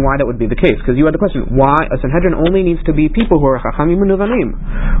to explain why that would be the case. Because you had the question, why a Sanhedrin only needs to be people who are chachamim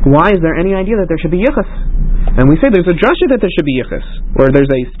u'nuvanim? Why is there any idea that there should be yichus? And we say there's a drasha that there should be yichus, or there's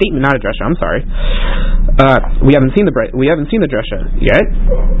a statement, not a drasha. I'm sorry. We haven't seen the drasha yet.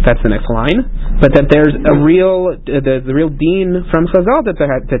 That's the next line. But that there's the real deen from Chazal that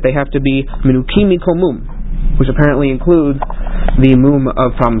they have to be menukim mikol mum, which apparently includes the mum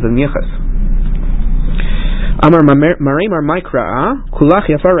of problems in yichus. Amar Marimar Maikra Kulach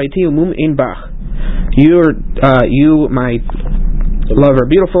Yafar Raiti Mum In Bach. You, my love, are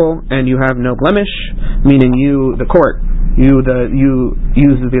beautiful, and you have no blemish. Meaning you, the court, the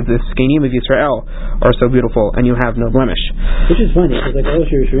skenim of Yisrael are so beautiful, and you have no blemish. Which is funny, because like all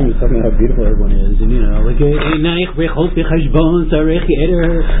Shir Shirim is talking about how beautiful everyone is, and here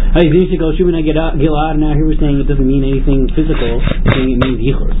we're saying it doesn't mean anything physical, saying it means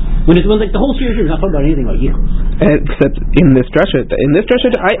yichus. When it was like the whole Shir Shirim is not talking about anything about yichus. Except in this drasha,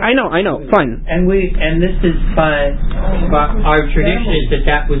 I know, fine. And this is by our tradition is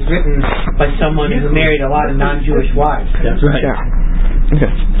that was written by someone who married a lot of non-Jewish wives. That's right. Yeah.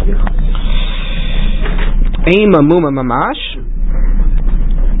 Okay. Eima muma mamash.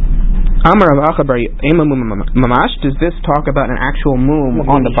 Amar of Achabar Eima muma mamash. Does this talk about an actual mum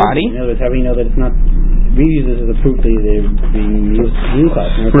on the body? In other words, how do you know that it's not? We use this as a proof that they're being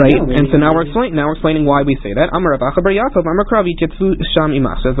yuchas. Right. And so now we're explaining why we say that. Amar of Achabar Yaakov. Amar Kravi Yitzu Sham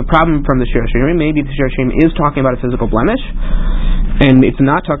Imach. So there's a problem from the Shir Shirim. Maybe the Shir Shirim is talking about a physical blemish, and it's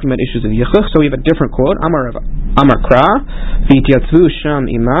not talking about issues of yichus. So we have a different quote. Amar Kra V'Yitzu Sham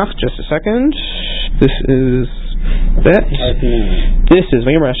Imach. Just a second. This is that. This is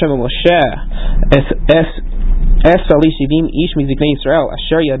V'Yomer Hashem Moshe Es Ali Shivim Ish Miziknei Yisrael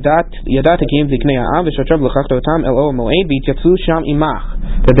Asher Yadat Hakim Ziknei Ha'am V'Shotrav L'Chachto Tam El O Moed V'Yitzu Sham Imach.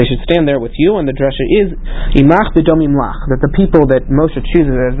 That they should stand there with you, and the drasha is Imach B'Dom Imlach. That the people that Moshe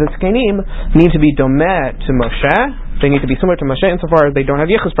chooses as the Skenim need to be domeh to Moshe. They need to be similar to Moshe insofar as they don't have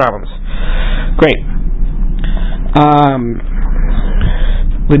yichus problems. Great.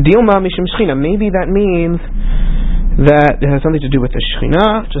 V'Dilma Mishum Shechina. Maybe that means that it has something to do with the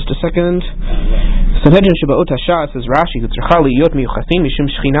Shechina. Just a second. Sanhedrin Shebaot Hashah, says Rashi, Tzricha liyot miyuchasim mishum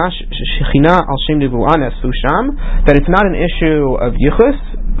Shechina al shem nevuah nesu sham. That it's not an issue of yichus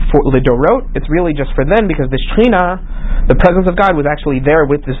for lidorot. It's really just for them because the Shechina, the presence of God, was actually there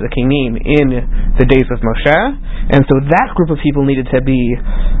with the Kenim in the days of Moshe, and so that group of people needed to be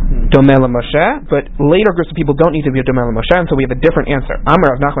domeh Moshe, but later groups of people don't need to be domeh Moshe, and so we have a different answer.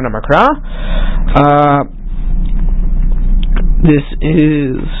 Amar Rav Nachman Amar Kra. This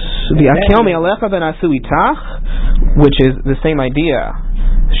is the Akel Me'alecha Ben Asu Itach, which is the same idea.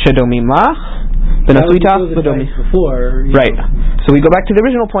 Shedomim Lach Ben Asu Itach Shedomim. Right. So we go back to the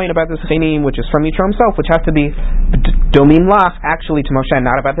original point about the Shechinim, which is from Yitro himself, which has to be Domim Lach actually to Moshe,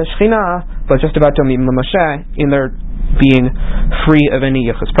 not about the Shechina, but just about Domim Moshe in their being free of any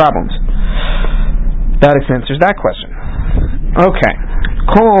yichus problems. That answers that question. Okay.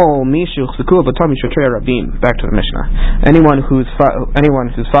 Kol mishu chzikuv v'tam mishotrei rabim. Back to the Mishnah. Anyone whose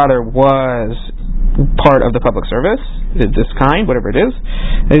father was part of the public service, this kind, whatever it is,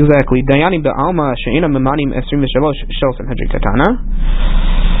 exactly. Dayanim ba'alma she'ina memanim 23 shel Sanhedrin katana.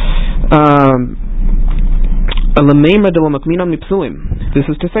 This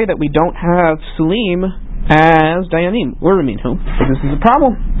is to say that we don't have Sulim as Dayanim. Uraminhu. This is a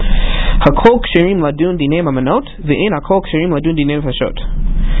problem. Hakol kshirim ladun dinei mamanot ve'ein hakol kshirim ladun dinei fashot.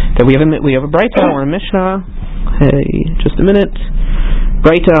 That we have a Braita or a Mishnah. Hey, just a minute.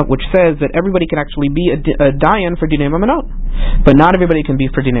 Braita, which says that everybody can actually be a dayan for dinei mamanot, but not everybody can be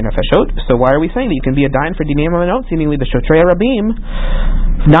for dinei nefashot. So why are we saying that you can be a dayan for dinei mamanot? Seemingly the shotrei rabim,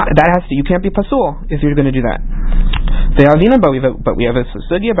 you can't be pasul if you're going to do that. But we have a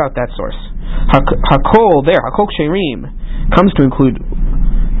sugya about that source. Hakol there, hakol ksherim comes to include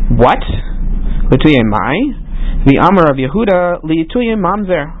what? L'tuyei mai, the Amar of Yehuda l'tuyei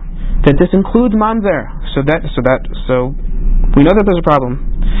mamzer, that this includes mamzer. So we know that there's a problem.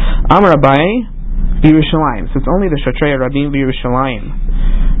 Amar Rabbi Yerushalayim. So it's only the Shotrei Rabim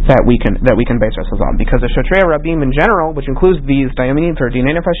Yerushalayim that we can base ourselves on, because the Shotrei Rabim in general, which includes these Dayanim for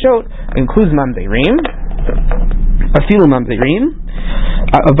Dinei Nefashot, includes Mamzerim, Afilu Mamzerim.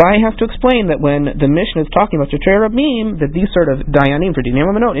 I have to explain that when the Mishnah is talking about Shotrei Rabim, that these sort of Dayanim for Dinei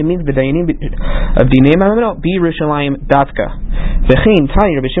Mamanot, it means the Dayanim of Dinei Mamanot be Yerushalayim Dafka. V'chein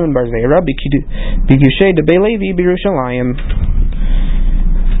Tani Rabbi Shimon Bar Zeira B'Kiddushay Debei Levi B'Yerushalayim.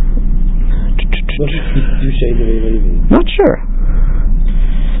 Not sure.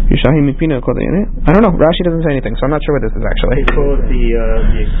 I don't know. Rashi doesn't say anything, so I'm not sure what this is actually. They call it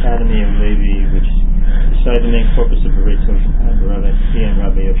the Academy of Levi, which besides the main corpus of Baritzah, Rabbi and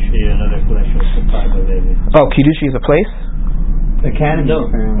Rabbi Yoshi, another collection of Sakai Levi. Oh, Kiddushin is a place? Academy. No,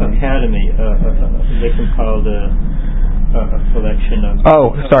 Academy. They compiled a collection of...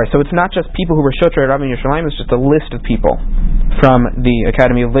 Oh, sorry. So it's not just people who were Shotrei Rabbi in Yerushalayim, it's just a list of people from the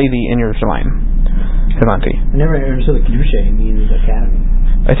Academy of Levi in Yerushalayim. Hivanti. I never understood that Kiddushin means Academy.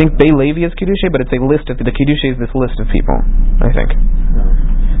 I think Bei Levi is Kiddushin, but it's a list of... The Kiddushin is this list of people, I think.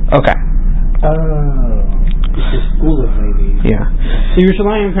 Oh. Okay. It's the school of Levi. Yeah. So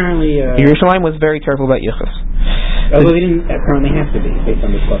Yerushalayim apparently... Yerushalayim was very careful about Yichus. Although they didn't apparently have to be, based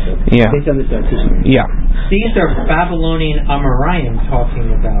on this puzzle. Yeah. Based on this teaching. Yeah. These are Babylonian Amoraim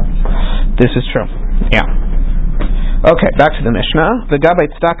talking about. This is true. Yeah. Okay, back to the Mishnah. The Gabbai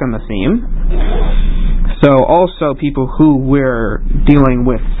Tzedakah Masim. So also people who were dealing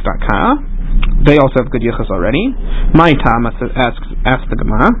with tzedakah, they also have good yichus already. My Tam asks the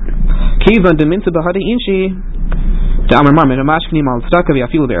Gemara. Kivan deminsa b'hadi inshi. Da'amar marmid amashknim al tzedakah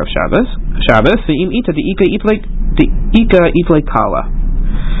v'yafilu be'erev Shabbos. Ve'im ita de'ika iplei kala.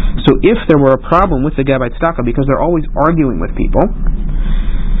 So if there were a problem with the Gabbai Tzedakah because they're always arguing with people,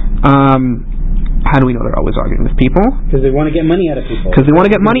 how do we know they're always arguing with people? Because they want to get money out of people. They want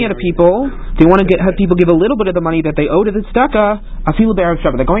to have people give a little bit of the money that they owe to the tzedakah. Afilu be'erev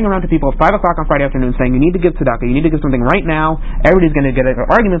Shabbat. They're going around to people at 5 o'clock on Friday afternoon saying, you need to give tzedakah, you need to give something right now. Everybody's going to get into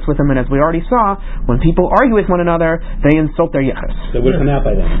arguments with them, and as we already saw, when people argue with one another, they insult their yichus. So it would have come out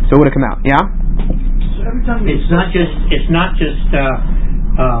by then. Yeah? So every time it's not just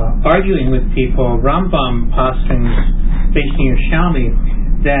arguing with people. Rambam postings facing Yerushalmi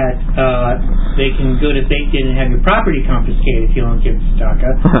that they can go to Beit Din and have your property confiscated if you don't give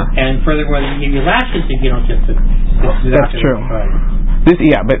tzedakah, and furthermore, they can give you lashes if you don't give the tzedakah. That's true. But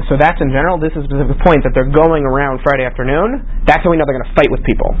so that's in general. This is a specific point that they're going around Friday afternoon. That's how we know they're going to fight with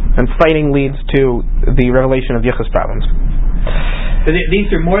people, and fighting leads to the revelation of yichus problems. But these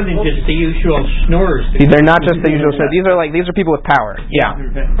are more than just the usual snorers. They're not just the usual snorers. These are people with power. Yeah.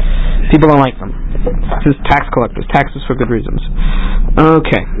 People don't like them. This is tax collectors. Taxes for good reasons.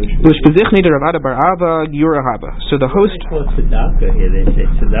 Okay. So the host... They call it tzedakah here. They say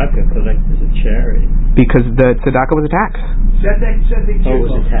tzedakah collectors of charity. Because the tzedakah was a tax. Oh, it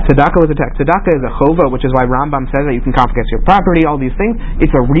was a tax. Tzedakah was a tax. Tzedakah is a chova, which is why Rambam says that you can confiscate your property, all these things.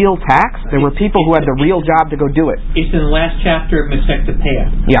 It's a real tax. There were people who had the real job to go do it. It's in the last chapter of Masechta Peah.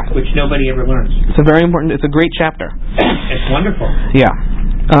 Yeah. Which nobody ever learns. It's a very important, it's a great chapter. It's wonderful. Yeah.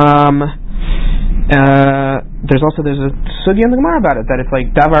 There's a sugya in the Gemara about it, that it's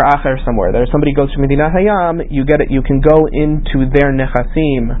like davar acher somewhere. There's somebody goes to Medina Hayam, you can go into their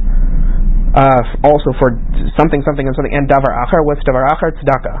nechasim also for something, and davar acher. What's davar acher?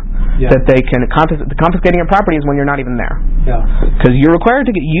 Tzedakah. Yeah. That they can confiscating your property is when you're not even there. Yeah. Because you're required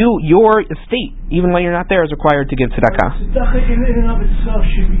to get your estate, even when you're not there, is required to give tzedakah. Tzedakah in and of itself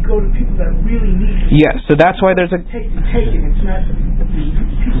should go to people that really need it. Yes, so that's why there's a... Take it. It's not the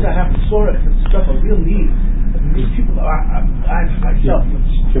people that have to store it. It's stuff of real need. these people, I myself.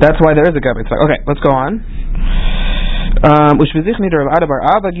 That's why there is a garbage. Okay, let's go on. So the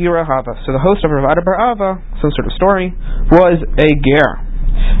host of Rav Ada bar Ava, some sort of story, was a ger.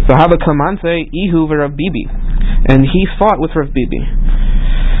 So Hava Kamanse Ihu Rav Bibi, and he fought with Rav Bibi.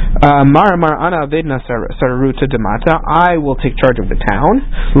 Mara Ana Avedna Saruta Demata, I will take charge of the town.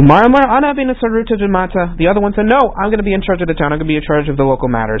 Mara Ana Avedna Saruta Demata, the other one said, no, I'm going to be in charge of the town, I'm going to be in charge of the local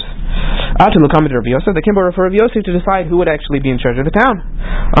matters. Atum Lukamid Rav Yosef, the Kimber for Rav Yosef to decide who would actually be in charge of the town.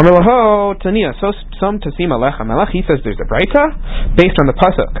 Amar Laho Tania, so some Tasima Lecha Melech, he says there's a Breita based on the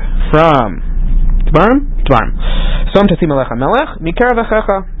pasuk from Tvarim. Som Tasima Lecha Melech, Mikar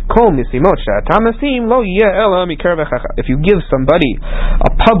Vechecha. If you give somebody a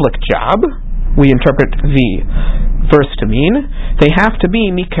public job, we interpret the verse to mean they have to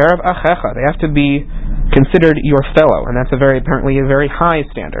be mikerav achecha. They have to be considered your fellow, and that's apparently a very high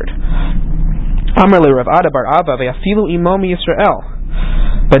standard. Amar le Rav Ada bar Ava ve'afilu imo Yisrael,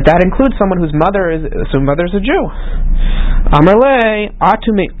 but that includes someone whose mother is a Jew. Amar le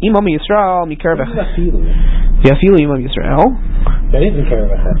atu imo Yisrael mikerav achecha. Ve'afilu imo Yisrael. That is mikerav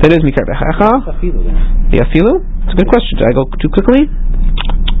achecha. That is mikerav achecha. Ve'afilu. It's a good question. Did I go too quickly?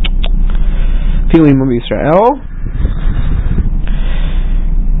 Afilu imo Yisrael.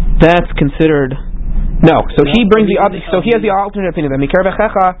 That's considered no. So he brings so he has the alternate opinion that mikerav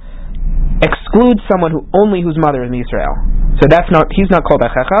achecha excludes someone whose mother is in Israel. So he's not called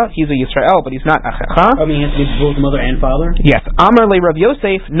achecha. He's a Yisrael, but he's not achecha. I mean, he has to be both mother and father. Yes. Amar le Rav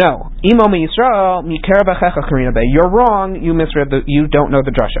Yosef. No. Imo me Yisrael mikerav achecha karina be. You're wrong. You misread. You don't know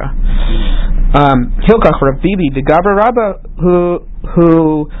the drasha. Hilkach Rav Bibi the Gabra Rabba who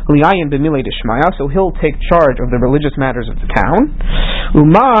liayin b'milei deshmaya. So he'll take charge of the religious matters of the town.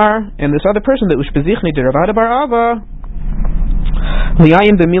 Umar and this other person that ushbezichni de Rav Ada bar Ava.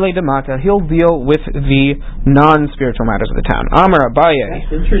 Liayin b'milei demata. He'll deal with the non-spiritual matters of the town. Amar Abaye.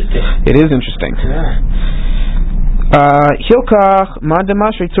 That's interesting. It is interesting. Hilkach ma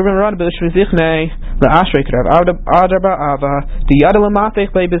demashri tzurvim rad b'shvizichne la'ashrei Rav Ada bar Ava diyada l'matech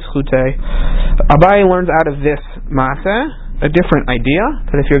le'bizchute. Abaye learns out of this masa a different idea,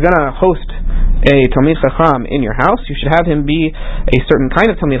 that if you're going to host a Talmid Chacham in your house, you should have him be a certain kind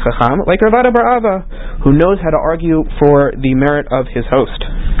of Talmid Chacham, like Rav Ada bar Ava, who knows how to argue for the merit of his host.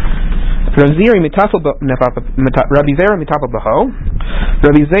 Rabbi Zera mitapel baho.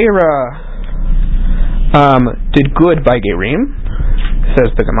 Rabbi Zera did good by Gerim,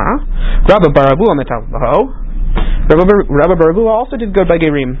 says the Gemara. Rabbi bar Abua mitapel baho. Rabbi bar Abua also did good by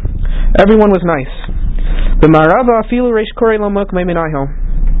Gerim. Everyone was nice. But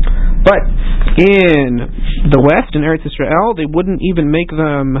in the West, in Eretz Israel, they wouldn't even make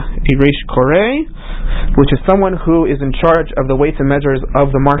them a Reish Koreh, which is someone who is in charge of the weights and measures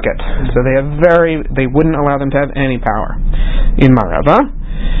of the market. So they wouldn't allow them to have any power. In Marava,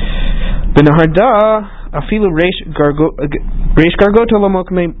 B'Naharda afilu Reish Gargota Lomok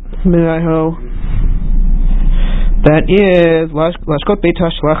Menaho. That is Lashkot Beit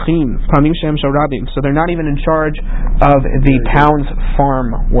HaShlachim Pamim Shem Sharabim. So they're not even in charge of the town's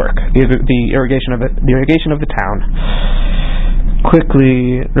farm work, the irrigation of the town.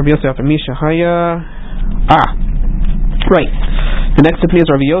 Quickly, Rabbi Yossi after Misha Haya. Right. The next opinion is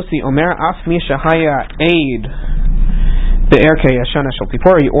Rabbi Yossi Omer Af Misha Haya Aid the Erkei Yashana Shel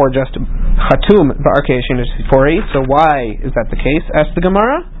Tzipori, or just Chatum Ba'arkei Yashana Shel Tzipori. So why is that the case? Asked the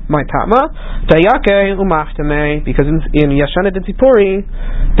Gemara. My Tama Dayake Umachtame, because in Yashana de Tzipori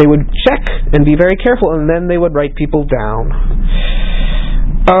they would check and be very careful, and then they would write people down.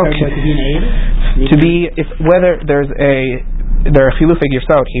 Okay. To be whether there are few figures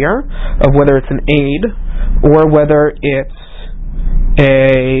out here of whether it's an aid or whether it's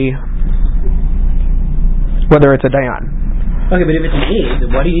a dayan. Okay, but if it's an aid,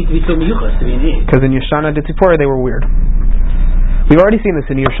 then why do you need to be so miyuchas to be an aid? Because in Yashana de Tzipori they were weird. We've already seen this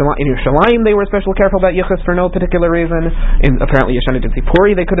in Yerushalayim. They were especially careful about yichus for no particular reason. In apparently Yashana de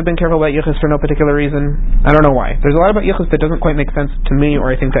Tzipori, they could have been careful about yichus for no particular reason. I don't know why. There's a lot about yichus that doesn't quite make sense to me, or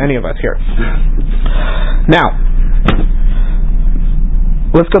I think to any of us here. Now,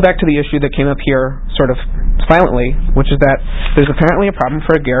 let's go back to the issue that came up here sort of silently, which is that there's apparently a problem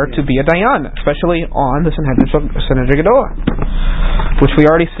for a ger to be a dayan, especially on the Sanhedrin Gedolah, which we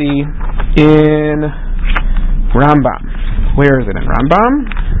already see in Rambam. Where is it in Rambam?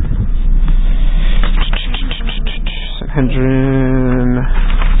 Sanhedrin.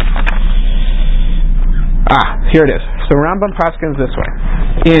 Here it is. So Rambam paskins this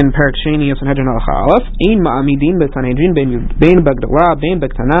way. In Perek Sheni of Sanhedrin Halacha Aleph, Ein ma'amidin b'Sanhedrin bein b'gdala bein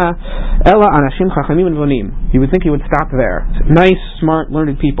b'ktana ela anashim chachamim and vonim. You would think he would stop there. Nice, smart,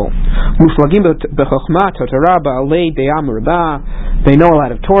 learned people. Muflagim b'chochma Torah ba'alei de'am rabba. They know a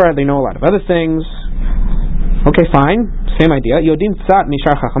lot of Torah. They know a lot of other things. Okay, fine. Same idea. Yodim tzat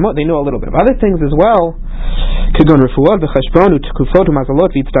mishar chachamot. They know a little bit of other things as well. Kigon refuot v'chashbon u'tkufot u'mazalot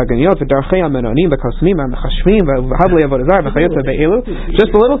v'yitzdaganiyot v'darchei amenonim v'kosmim v'chashvim v'havli avodazar v'chayotza ve'elu.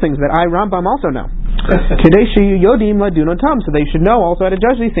 Just the little things that I, Rambam, also know. Kedei sheyodim ladun tam. So they should know also how to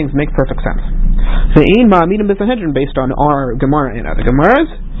judge these things. Makes perfect sense. Ve'ein ma'amidim b'Sanhedrin, based on our Gemara and other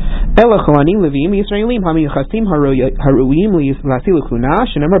Gemaras. Ela cholanim levim Yisraelim hamichastim haruim lasilu kuna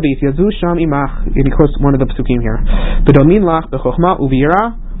shenemar b'yityazu sham imach. And he quotes one of the psukim here. B'domin lach b'chochma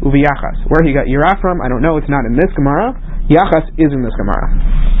uviyara uviyachas. Where he got yira from, I don't know. It's not in this Gemara. Yachas is in this Gemara.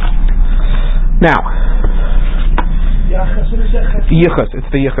 Now, yichus. It's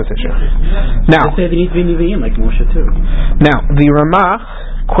the yichus issue. Now, they say they need to be nivim like Moshe too. Now, the Ramach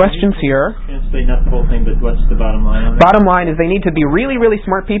questions here. Translate not the whole thing, but what's the bottom line on that? Bottom line is they need to be really, really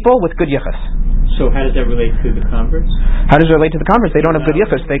smart people with good yichus. So how does that relate to the converts? How does it relate to the converts? They don't have good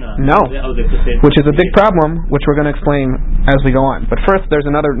yichus. Which is a big problem, which we're going to explain as we go on. But first, there's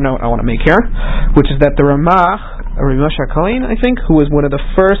another note I want to make here, which is that the Ramach, Rabbi Moshe Kohen, I think, who was the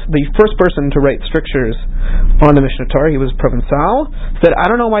first person to write strictures on the Mishnah Torah, he was Provençal, said,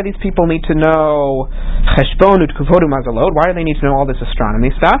 I don't know why these people need to know Cheshbon U'Tkuvot U'Mazalot. Why do they need to know all this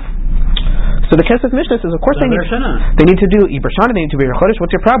astronomy stuff? So the Kesef Mishnah says, of course they need to do Iber Shana, they need to be Chodesh.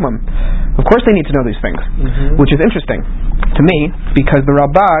 What's your problem? Of course they need to know these things, which is interesting to me, because the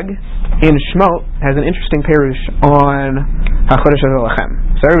Rabbi in Shmot has an interesting perush on HaChodesh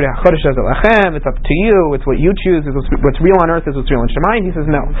HaZelachem. So everybody, HaChodesh HaZelachem, it's up to you, it's what you choose, it's what's real on earth is what's real in Shemayim. He says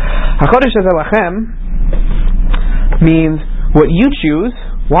no. HaChodesh HaZelachem means what you choose.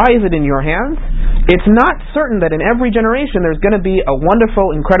 Why is it in your hands? It's not certain that in every generation there's going to be a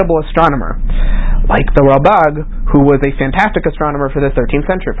wonderful, incredible astronomer. Like the Rabbi, who was a fantastic astronomer for the 13th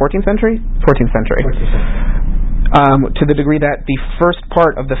century. 14th century? 14th century. To the degree that the first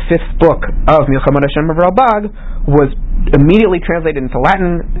part of the 5th book of Milchamot Hashem of Rabbi was immediately translated into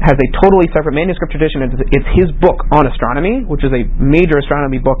Latin, has a totally separate manuscript tradition. It's his book on astronomy, which is a major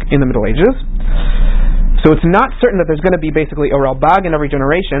astronomy book in the Middle Ages. So it's not certain that there's going to be basically a Rabbi in every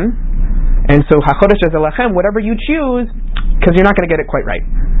generation. And so HaChodesh HaZelachem, whatever you choose, because you're not going to get it quite right.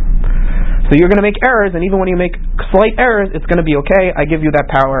 So you're going to make errors, and even when you make slight errors, it's going to be okay. I give you that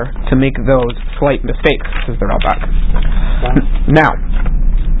power to make those slight mistakes, says the Rabbi. Now,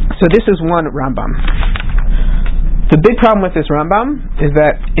 so this is one Rambam. The big problem with this Rambam is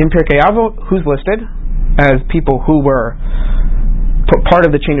that in Pirkei Avot, who's listed as people who were part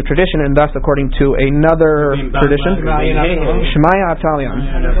of the chain of tradition, and thus according to another tradition, Shemaya Avtalion.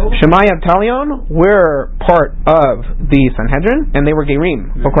 Shemaya Avtalion were part of the Sanhedrin, and they were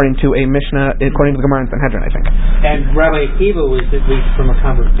Gerim, according to a Mishnah, according to the Gemara in Sanhedrin, I think. And Rabbi Akiva was at least from a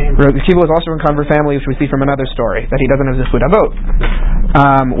convert family. Rabbi Akiva was also from a convert family, which we see from another story, that he doesn't have Zichud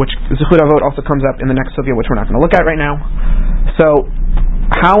Avot. Which Zichud Avot also comes up in the next sugya, which we're not going to look at right now. So,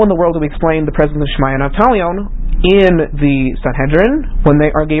 how in the world do we explain the presence of Shemaya and Avtalion in the Sanhedrin when they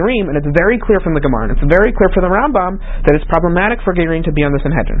are Gerim? And it's very clear from the Gemara, and it's very clear from the Rambam that it's problematic for Gerim to be on the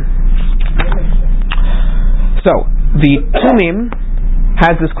Sanhedrin. So, the Tumim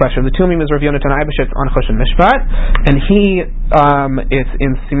has this question. The Tumim is Rav Yonatan Eibeshitz on Choshen Mishpat, and he is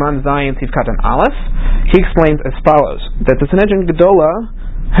in Siman Zayin Siv Katan Aleph. He explains as follows, that the Sanhedrin Gedola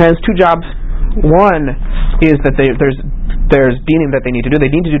has two jobs. One is that there's dinim that they need to do.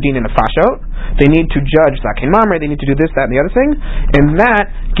 They need to do din in a fashot. They need to judge zaken mamre. They need to do this, that, and the other thing. And that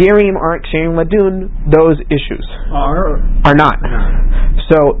gerim aren't ksherim ladun those issues. Are not.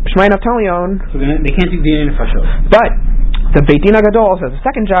 So Shemaya Avtalion. So they can't do din in a fashot. But the Beit Din HaGadol has a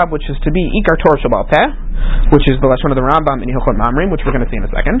second job, which is to be Ikar Torah Sheba'al Peh, which is the lashon of the Rambam in Hilchot Mamrim, which we're going to see in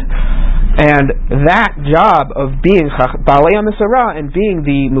a second. And that job of being Baalei HaMesarah and being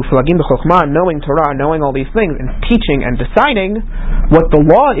the Muflagim B'Chokhmah, knowing Torah, knowing all these things, and teaching and deciding what the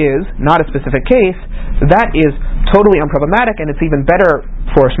law is, not a specific case, that is totally unproblematic, and it's even better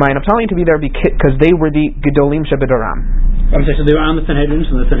for Shemaya and Avtalion to be there because they were the Gedolim Shebedoram. So they were on the Sanhedrin,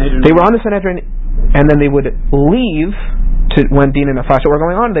 They were on the Sanhedrin, and then they would leave when Din and Nefashot were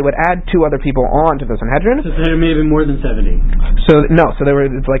going on, they would add 2 other people on to the Sanhedrin. So there may have been more than 70. So there were,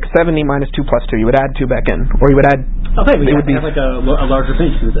 it's like 70 minus 2 plus 2. You would add 2 back in, or you would add. Okay, but you would have like a larger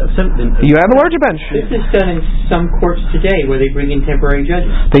bench. You have a larger bench. This is done in some courts today, where they bring in temporary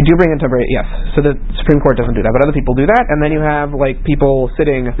judges. They do bring in temporary, yes. So the Supreme Court doesn't do that, but other people do that. And then you have like people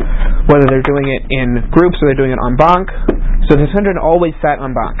sitting, whether they're doing it in groups or they're doing it en banc. So the Sanhedrin always sat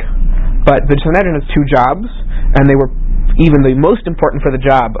en banc, but the Sanhedrin has 2 jobs, and they were even the most important for the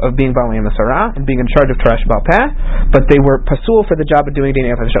job of being Balei Masara and being in charge of Torah Sheba'al Peh, but they were pasul for the job of doing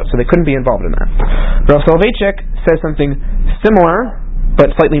Dinei Hafashot, so they couldn't be involved in that. Rav Soloveitchik says something similar,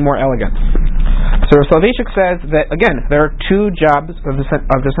 but slightly more elegant. So Rav Soloveitchik says that, again, there are 2 jobs of the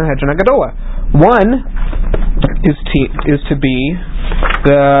Sanhedrin HaGadolah. One is to be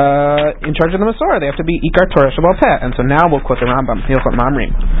in charge of the Masorah. They have to be Ikar Torah Sheba'al Peh. And so now we'll quote the Rambam, Hilchot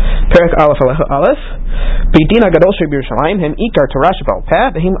Mamrim. Perek Aleph Aleph. Beitin HaGadol Shebirushalayim hem Ikar Torah Sheba'al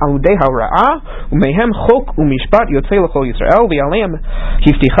Peh v'hem Aludei HaRa'ah u'mehem Chok u'Mishpat Yotzei L'chol Yisrael v'yaleim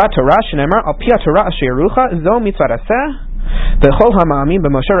Hifticha Torah Shneimar Al Pi HaTorah Asher Yerucha Zo Mitzvah Aseh B'chol HaMa'amim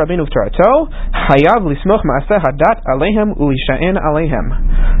B'Moshe Rabbeinu V'Torato Hayav Lismoch Ma'aseh Hadat Aleihem U'Lisha'en Aleihem.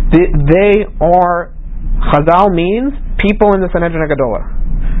 They are, Chazal means people in the Sanhedrin HaGadolah.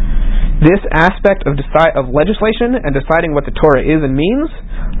 This aspect of legislation and deciding what the Torah is and means,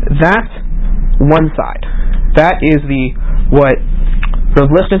 that's one side. That is what Rav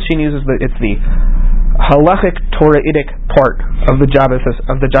Lichtenstein uses. It's the halachic Torahitic part of the job of the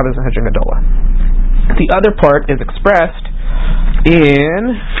Sanhedrin HaGadolah. The other part is expressed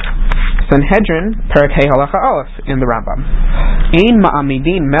in Sanhedrin, Perek Hey Halacha Aleph, in the Rambam. Ein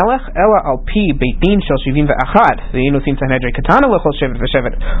ma'amidin melech ela al pi beit din shel 71. Ve'ein osim Sanhedrin katana l'chol shevet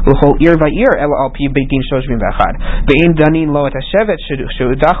v'shevet l'chol ir va'ir ela al pi beit din shel 71. Ve'ein danin lo et hashevet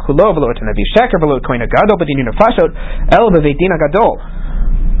she'udach kulo v'lo et hanavi sheker v'lo et kohen hagadol b'dinin nefashot el b'beit din hagadol.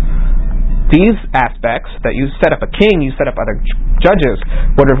 These aspects, that you set up a king, you set up other judges,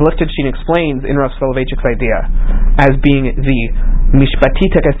 what Rav Lichtenstein explains in Rav Soloveitchik's idea as being the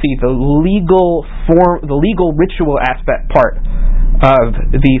mishpati tekasi, the legal form, the legal ritual aspect part of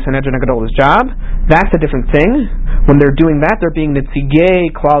the Sanhedrin HaGadolah's job. That's a different thing. When they're doing that, they're being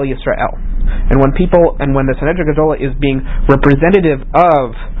Nitzigei Klal Yisrael. And when the Sanhedrin HaGadolah is being representative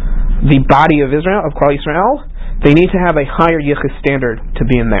of the body of Israel, of Klal Yisrael, they need to have a higher yichus standard to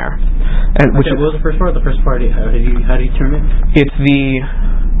be in there. And what was the first part? The first part, how do you term it? It's the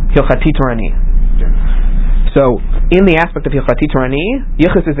Hilchati Torani. So, in the aspect of Hilchati Torani,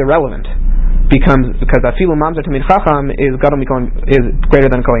 yichus is irrelevant because afilu mamzer tamid chacham is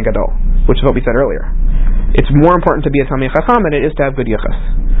greater than kohen gadol, which is what we said earlier. It's more important to be a tamid chacham than it is to have good yichus.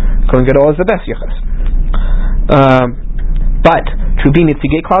 Kohen gadol is the best yichus. But to be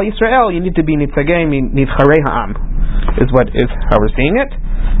Nitzigei Klal Yisrael, you need to be Nitzigei Nivcharei Ha'am, is how we're seeing it.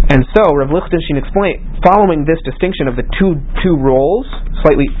 And so Rav Lichtenstein explained, following this distinction of the two roles,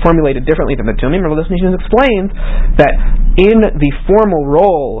 slightly formulated differently than the Tumim, Rav Lichtenstein explains that in the formal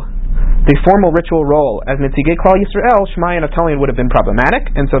ritual role as Nitzigei Klal Yisrael, Shmai and Avtalion would have been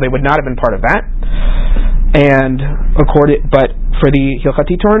problematic, and so they would not have been part of that. But for the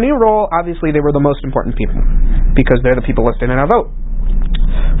Hilchati Torani role, obviously they were the most important people because they're the people listed in our vote.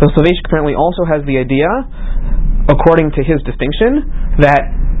 So Soloveitchik apparently also has the idea, according to his distinction, that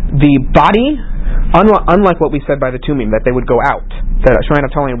the body, unlike what we said by the Tumim, that they would go out, that Shmai and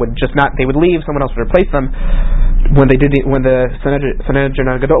Avtalion would just not, they would leave, someone else would replace them. When the Sanhedrin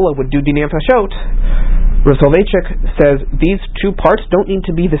HaGadolah would do Dinei Hafashot, Rav Soloveitchik says these 2 parts don't need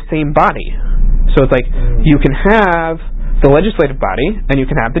to be the same body. So it's like you can have the legislative body and you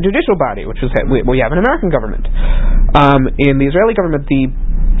can have the judicial body, which is what we have in American government. In the Israeli government, the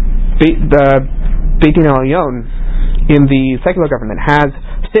Beit Din Elyon in the secular government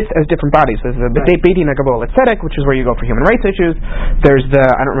sits as different bodies. There's the Beit Din HaGavol Tzedek, which is where you go for human rights issues. There's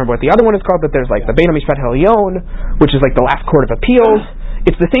I don't remember what the other one is called, but there's like the Beit HaMishpat Elyon, which is like the last court of appeals.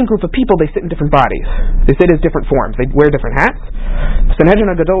 It's the same group of people, they sit in different bodies. They sit as different forms. They wear different hats. Sanhedrin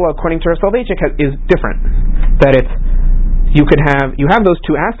HaGadolah, according to Rav Soloveitchik, is different. That you have those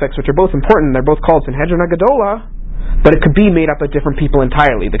 2 aspects, which are both important. They're both called Sanhedrin HaGadolah, but it could be made up of different people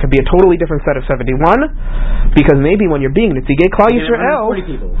entirely. There could be a totally different set of 71, because maybe when you're being Nitzigei Klal Yisrael,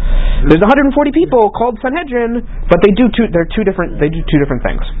 there's 140 people called Sanhedrin, but they do two different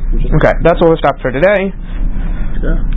things. Okay, that's what we'll stop for today.